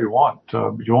at it all you want.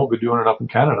 But you won't be doing it up in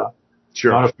Canada.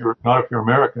 Sure. Not if you're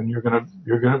American. You're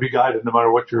gonna be guided no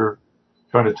matter what you're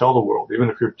trying to tell the world. Even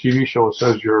if your TV show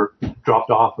says you're dropped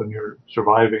off and you're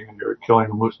surviving and you're killing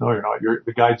a moose, no, you're not.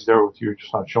 The guide's there with you. You're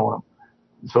just not showing them.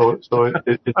 So it's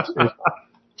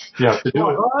yeah. To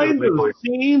do Behind the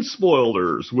scenes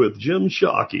spoilers with Jim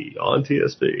Shockey on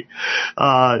TSP.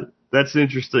 That's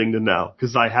interesting to know,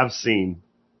 because I have seen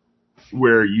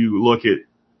where you look at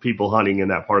people hunting in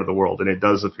that part of the world, and it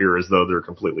does appear as though they're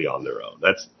completely on their own.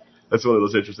 That's one of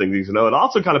those interesting things to know. It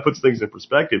also kind of puts things in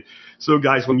perspective. So,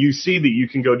 guys, when you see that you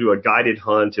can go do a guided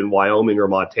hunt in Wyoming or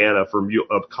Montana for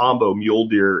a combo mule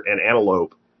deer and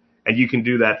antelope, and you can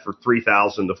do that for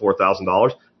 $3,000 to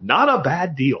 $4,000, not a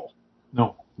bad deal.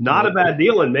 No. Not a bad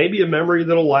deal, and maybe a memory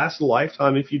that'll last a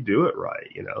lifetime if you do it right,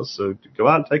 you know. So go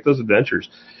out and take those adventures.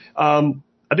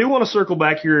 I do want to circle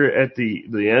back here at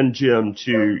the end, Jim,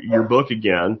 to your book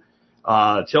again.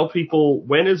 Tell people,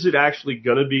 when is it actually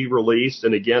going to be released?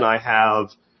 And again, I have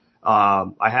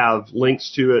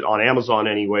links to it on Amazon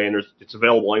anyway, and it's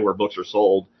available anywhere books are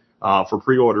sold for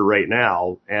pre-order right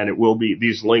now. And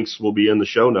these links will be in the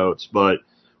show notes. But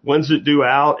when's it due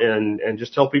out? And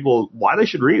just tell people why they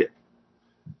should read it.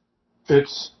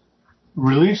 Its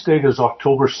release date is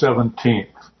October 17th.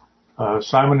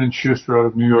 Simon & Schuster out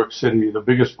of New York City, the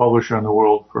biggest publisher in the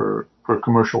world for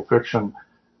commercial fiction,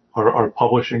 are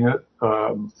publishing it.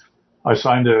 I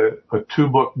signed a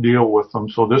 2-book deal with them,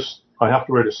 so I have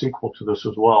to write a sequel to this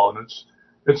as well, and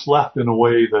it's left in a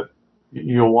way that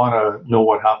you'll want to know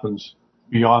what happens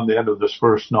beyond the end of this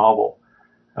first novel.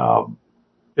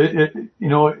 You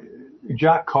know,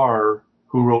 Jack Carr,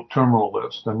 who wrote Terminal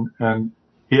List, and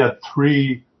he had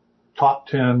 3 top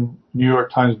 10 New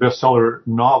York Times bestseller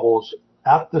novels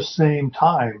at the same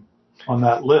time on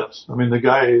that list. I mean, the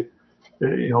guy,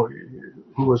 you know,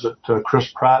 who was it?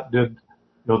 Chris Pratt did,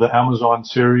 you know, the Amazon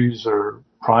series or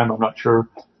Prime, I'm not sure.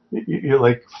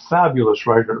 like fabulous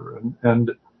writer. And,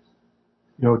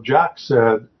 you know, Jack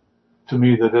said to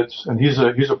me that and he's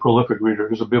a prolific reader.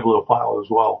 He's a bibliophile as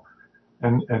well.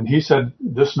 And he said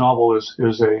this novel is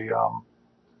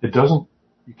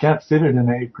you can't fit it in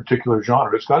a particular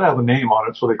genre. It's got to have a name on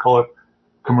it. So they call it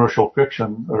commercial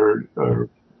fiction or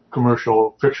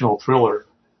commercial fictional thriller.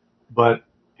 But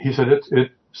he said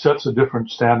it sets a different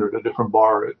standard, a different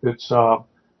bar.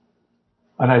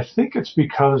 And I think it's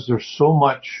because there's so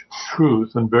much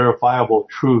truth and verifiable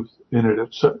truth in it.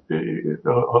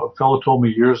 A fellow told me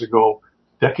years ago,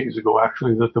 decades ago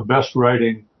actually, that the best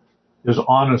writing is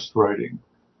honest writing.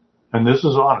 And this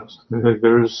is honest.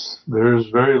 There's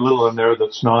very little in there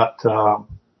that's not the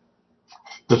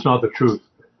truth.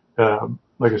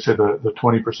 Like I said, the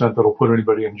 20% that'll put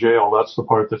anybody in jail, that's the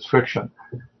part that's fiction.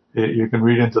 You can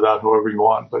read into that however you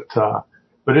want, but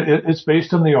it's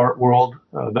based in the art world,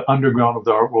 the underground of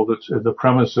the art world. The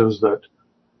premise is that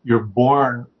you're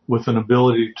born with an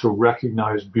ability to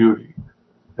recognize beauty.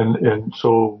 And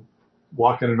so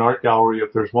walk in an art gallery,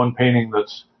 if there's one painting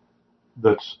that's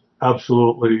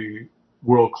absolutely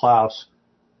world class,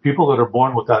 people that are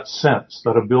born with that sense,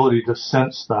 that ability to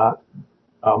sense that,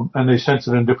 and they sense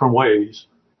it in different ways,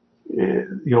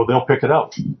 they'll pick it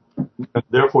up. And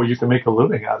therefore you can make a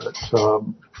living at it,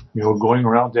 going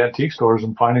around to antique stores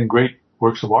and finding great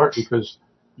works of art because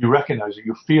you recognize it,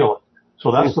 you feel it.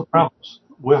 So that's the premise,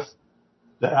 with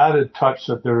the added touch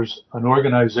that there's an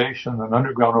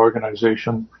underground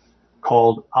organization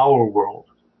called Our World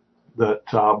that,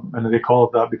 and they call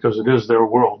it that because it is their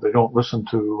world. They don't listen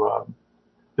to,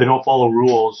 they don't follow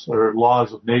rules or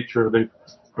laws of nature,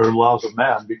 or laws of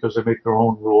man, because they make their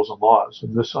own rules and laws.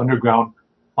 And this underground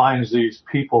finds these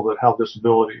people that have this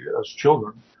ability as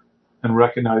children and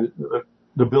recognize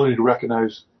the ability to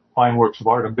recognize fine works of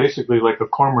art. And basically, like a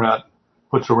cormorant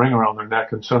puts a ring around their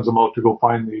neck and sends them out to go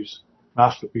find these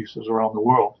masterpieces around the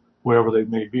world, wherever they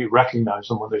may be, recognize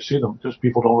them when they see them. Just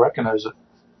people don't recognize it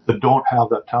that don't have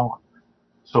that talent.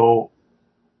 So,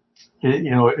 in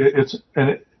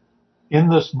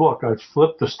this book, I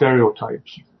flipped the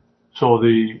stereotypes. So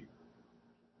the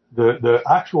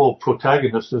actual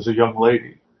protagonist is a young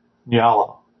lady,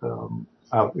 Nyala,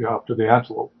 after the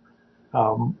antelope.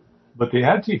 But the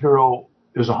anti-hero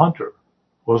is a hunter.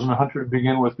 Wasn't a hunter to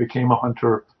begin with, became a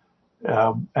hunter.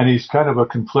 And he's kind of a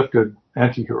conflicted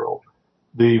anti-hero.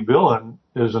 The villain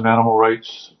is an animal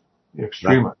rights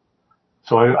extremist. Right.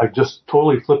 So I just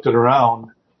totally flipped it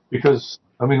around because,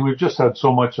 we've just had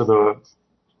so much of the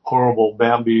horrible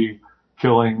Bambi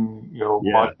killing,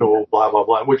 macho, blah, blah,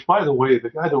 blah, which, by the way, the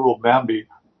guy that wrote Bambi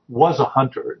was a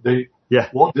hunter.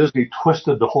 Walt Disney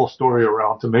twisted the whole story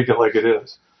around to make it like it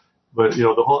is. But,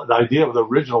 the idea of the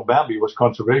original Bambi was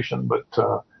conservation. But,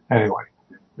 anyway,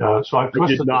 so I twisted. I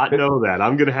did not know that.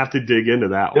 I'm going to have to dig into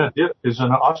that one. Yeah, it's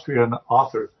an Austrian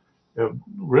author,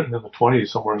 written in the 20s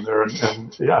somewhere in there.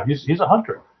 And he's a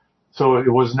hunter. So it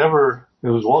was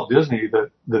Walt Disney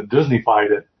that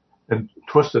Disneyfied it and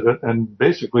twisted it and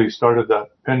basically started that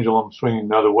pendulum swinging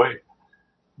the other way.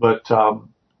 But,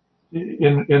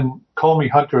 in Call Me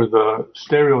Hunter, the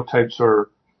stereotypes are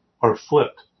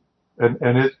flipped.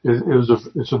 And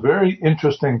it's a very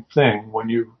interesting thing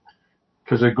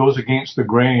because it goes against the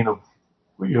grain of,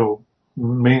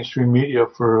 mainstream media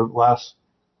for the last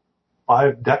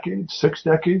 6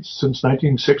 decades, since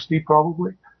 1960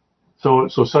 probably. So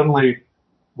suddenly,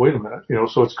 wait a minute,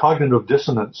 so it's cognitive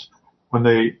dissonance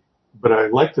but I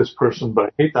like this person, but I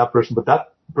hate that person, but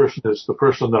that person is the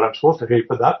person that I'm supposed to hate,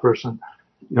 but that person,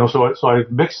 so I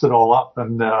mixed it all up.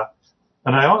 And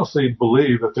I honestly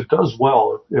believe if it does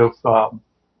well,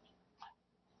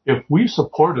 if we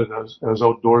support it as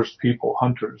outdoors people,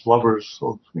 hunters, lovers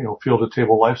of, field to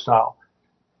table lifestyle,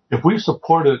 if we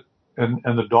support it and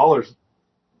the dollars,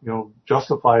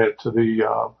 justify it to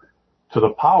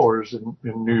the powers in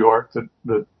New York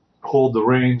that hold the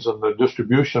reins and the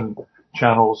distribution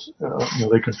channels,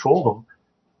 they control them.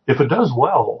 If it does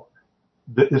well,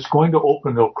 it's going to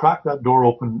it'll crack that door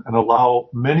open and allow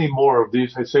many more of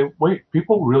these. I say, wait,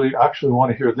 people really actually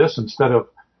want to hear this instead of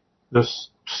this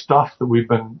stuff that we've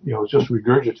been, just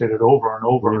regurgitated over and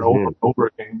over and over and over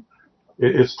again.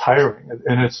 It's tiring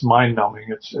and it's mind numbing.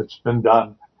 It's been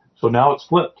done. So now it's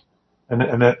flipped and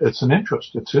it's an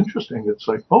interest. It's interesting. It's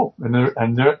like,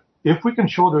 if we can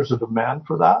show there's a demand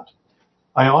for that,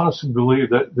 I honestly believe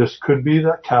that this could be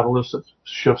that catalyst that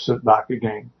shifts it back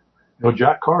again.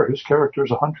 Jack Carr, his character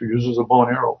is a hunter, uses a bow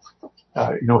and arrow.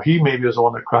 He maybe is the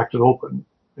one that cracked it open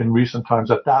in recent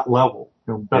times at that level.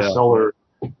 Bestseller,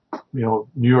 New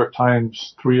York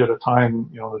Times, 3 at a time,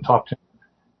 the top 10.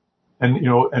 And,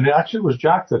 and it actually was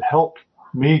Jack that helped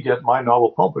me get my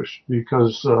novel published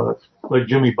because, like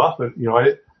Jimmy Buffett,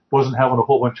 I wasn't having a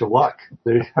whole bunch of luck.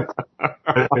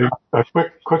 A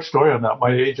quick story on that.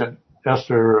 My agent,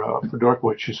 Esther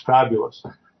Fedorkowicz, she's fabulous.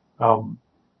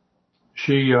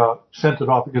 She sent it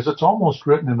off because it's almost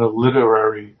written in a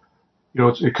literary,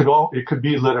 it could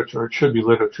be literature. It should be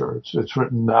literature. It's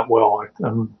written that well.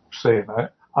 I'm saying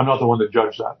that. I'm not the one to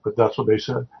judge that, but that's what they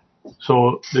said.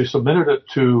 So they submitted it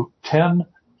to 10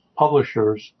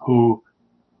 publishers who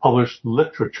published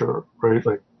literature, right?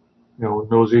 Like,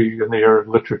 nosy in the air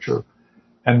literature.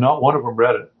 And not one of them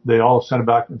read it. They all sent it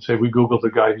back and say, we Googled the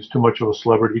guy. He's too much of a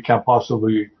celebrity. He can't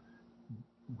possibly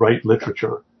write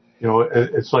literature.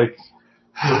 It's like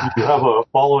you have a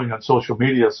following on social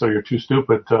media, so you're too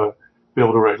stupid to be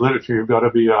able to write literature. You've got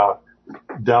to be a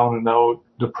down and out,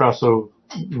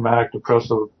 manic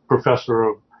depressive professor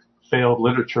of failed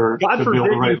literature God to be able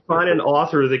to write. You find an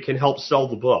author that can help sell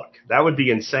the book. That would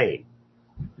be insane.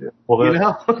 Yeah. Well,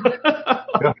 yeah.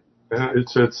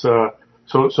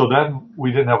 So then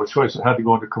we didn't have a choice. It had to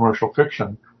go into commercial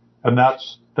fiction, and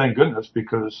that's thank goodness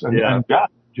because and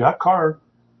Jack Carr,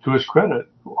 to his credit,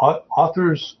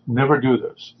 authors never do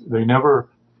this. They never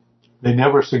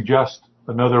suggest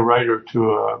another writer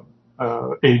to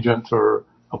a agent or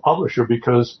a publisher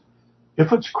because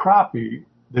if it's crappy,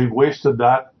 they've wasted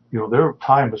that. Their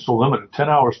time is so limited, 10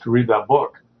 hours to read that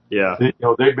book. Yeah.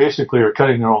 They basically are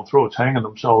cutting their own throats, hanging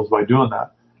themselves by doing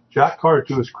that. Jack Carr,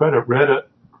 to his credit, read it,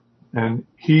 and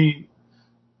he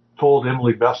told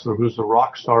Emily Bessler, who's the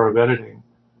rock star of editing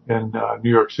in New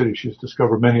York City. She's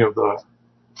discovered many of the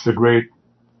great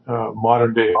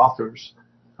modern day authors.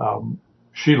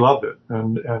 She loved it,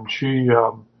 and she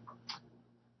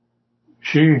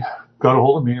got a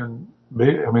hold of me, and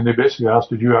they basically asked,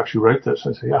 "Did you actually write this?"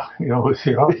 I said, "Yeah, you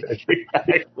actually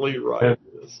write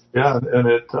this." Yeah, and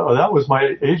that was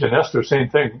my agent Esther. Same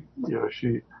thing.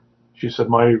 She said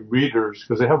my readers,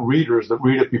 because they have readers that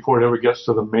read it before it ever gets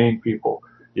to the main people.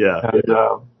 Yeah. And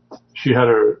she had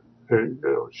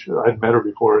I'd met her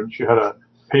before, and she had a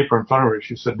paper in front of her.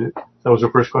 She said that was her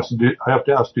first question. I have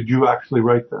to ask, did you actually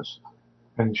write this?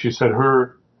 And she said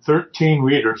her 13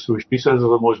 readers, who she says are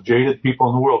the most jaded people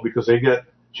in the world, because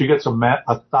she gets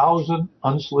 1,000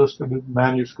 unsolicited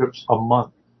manuscripts a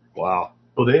month. Wow.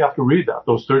 So they have to read that,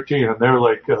 those 13, and they're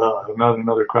like, not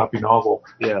another crappy novel.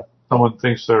 Yeah. Someone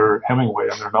thinks they're Hemingway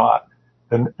and they're not.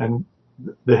 And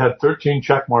they had 13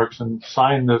 check marks and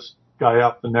signed this guy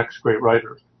up, the next great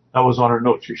writer. That was on her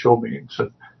note. She showed me and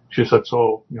she said,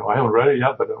 so, I haven't read it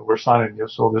yet, but we're signing you.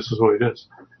 So this is what it is.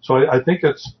 So I think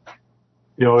it's,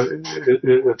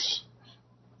 it's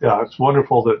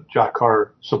wonderful that Jack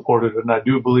Carr supported it. And I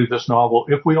do believe this novel,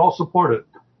 if we all support it,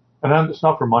 and then it's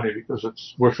not for money because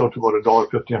it's works out to about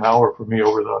 $1.50 an hour for me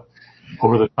over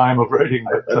the time of writing.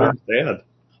 I understand.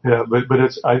 Yeah, but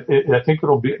I think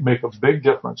it'll make a big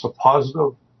difference, a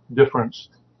positive difference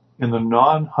in the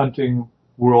non-hunting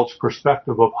world's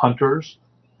perspective of hunters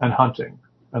and hunting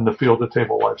and the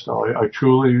field-to-table lifestyle. I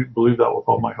truly believe that with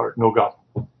all my heart. No God.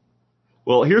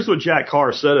 Well, here's what Jack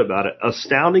Carr said about it.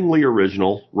 Astoundingly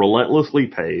original, relentlessly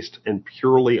paced, and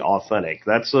purely authentic.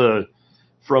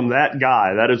 From that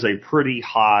guy, that is a pretty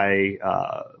high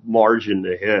margin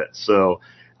to hit. So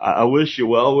I wish you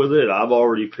well with it. I've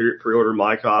already pre-ordered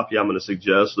my copy. I'm going to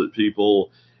suggest that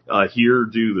people here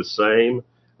do the same.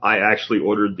 I actually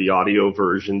ordered the audio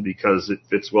version because it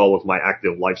fits well with my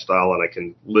active lifestyle and I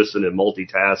can listen and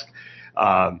multitask.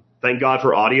 Thank God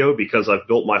for audio because I've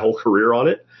built my whole career on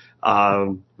it.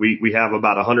 We have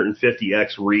about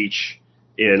 150x reach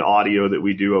in audio that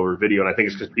we do over video, and I think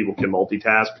it's because people can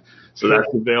multitask. So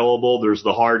that's available. There's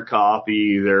the hard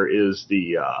copy. There is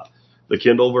the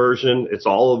Kindle version. It's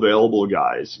all available,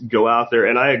 guys. Go out there.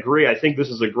 And I agree. I think this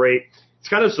is it's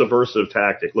kind of a subversive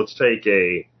tactic. Let's take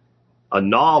a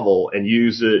novel and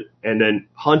use it, and then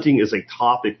hunting is a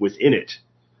topic within it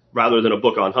rather than a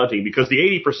book on hunting, because the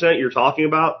 80% you're talking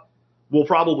about will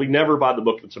probably never buy the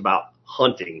book that's about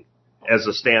hunting as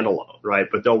a standalone, right?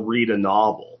 But they'll read a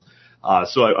novel.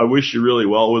 So I wish you really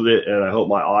well with it, and I hope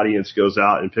my audience goes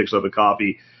out and picks up a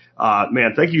copy.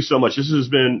 Man, thank you so much. This has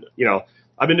been,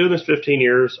 I've been doing this 15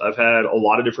 years. I've had a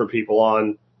lot of different people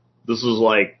on. This is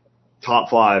like top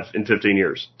 5 in 15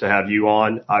 years to have you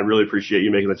on. I really appreciate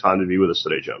you making the time to be with us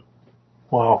today, Jim.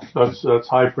 Wow, that's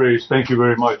high praise. Thank you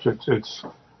very much. It's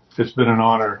been an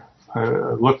honor. I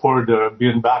look forward to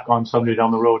being back on someday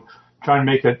down the road. Try and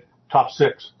make it top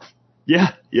 6.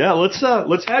 Yeah. Let's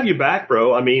have you back,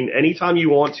 bro. I mean, anytime you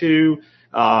want to.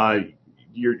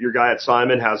 Your guy at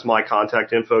Simon has my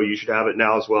contact info. You should have it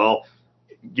now as well.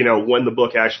 When the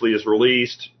book actually is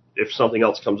released, if something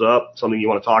else comes up, something you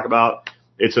want to talk about,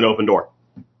 it's an open door.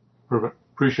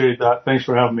 Appreciate that. Thanks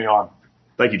for having me on.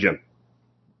 Thank you, Jim.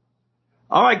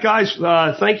 All right, guys.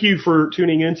 Thank you for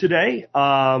tuning in today.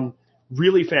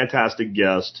 Really fantastic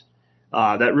guest.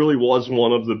 That really was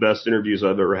one of the best interviews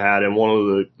I've ever had, and one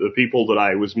of the people that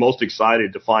I was most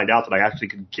excited to find out that I actually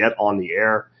could get on the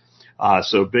air.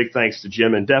 So big thanks to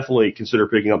Jim, and definitely consider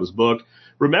picking up his book.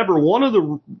 Remember, one of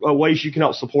the ways you can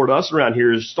help support us around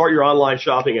here is start your online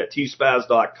shopping at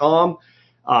tspaz.com.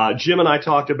 Jim and I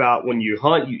talked about when you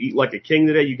hunt, you eat like a king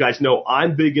today. You guys know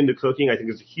I'm big into cooking. I think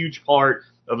it's a huge part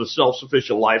of a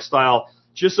self-sufficient lifestyle.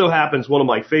 Just so happens one of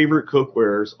my favorite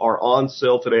cookwares are on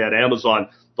sale today at Amazon.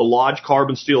 The Lodge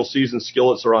Carbon Steel Seasoned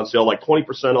Skillets are on sale, like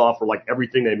 20% off for like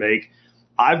everything they make.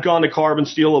 I've gone to carbon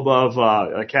steel above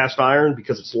cast iron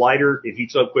because it's lighter, it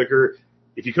heats up quicker.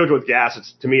 If you cook it with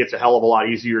gas, to me, it's a hell of a lot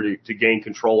easier to gain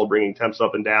control of bringing temps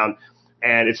up and down.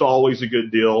 And it's always a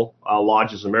good deal.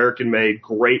 Lodge is American-made,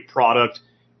 great product,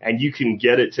 and you can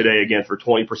get it today, again, for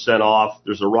 20% off.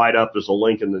 There's a write-up. There's a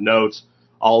link in the notes.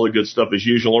 All the good stuff as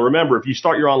usual. And remember, if you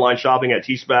start your online shopping at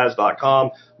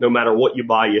tspaz.com, no matter what you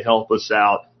buy, you help us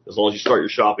out as long as you start your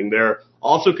shopping there.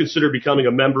 Also consider becoming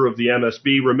a member of the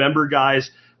MSB. Remember, guys,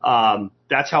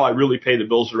 that's how I really pay the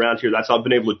bills around here. That's how I've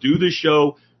been able to do this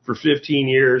show for 15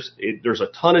 years. There's a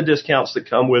ton of discounts that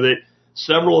come with it.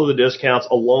 Several of the discounts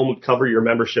alone would cover your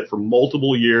membership for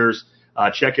multiple years.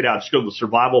 Check it out. Just go to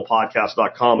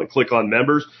survivalpodcast.com and click on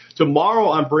members. Tomorrow,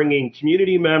 I'm bringing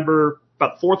community member,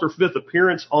 about fourth or fifth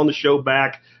appearance on the show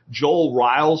back, Joel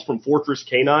Riles from Fortress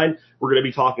Canine. We're going to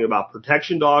be talking about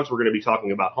protection dogs. We're going to be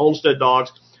talking about homestead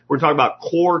dogs. We're talking about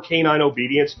core canine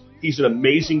obedience. He's an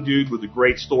amazing dude with a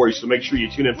great story, so make sure you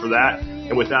tune in for that.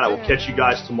 And with that, I will catch you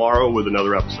guys tomorrow with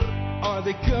another episode. Are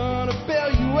they gonna bail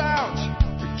you out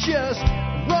or just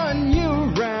run you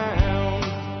around?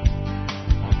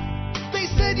 They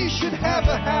said you should have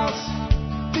a house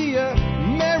the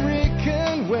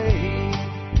American way.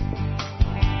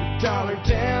 $1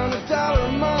 down, $1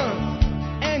 a month,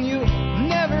 and you'll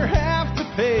never have to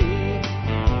pay.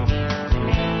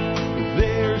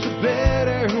 There's a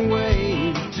better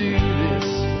way to do this.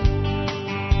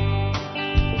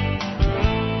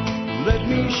 Let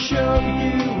me show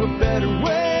you a better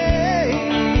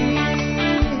way.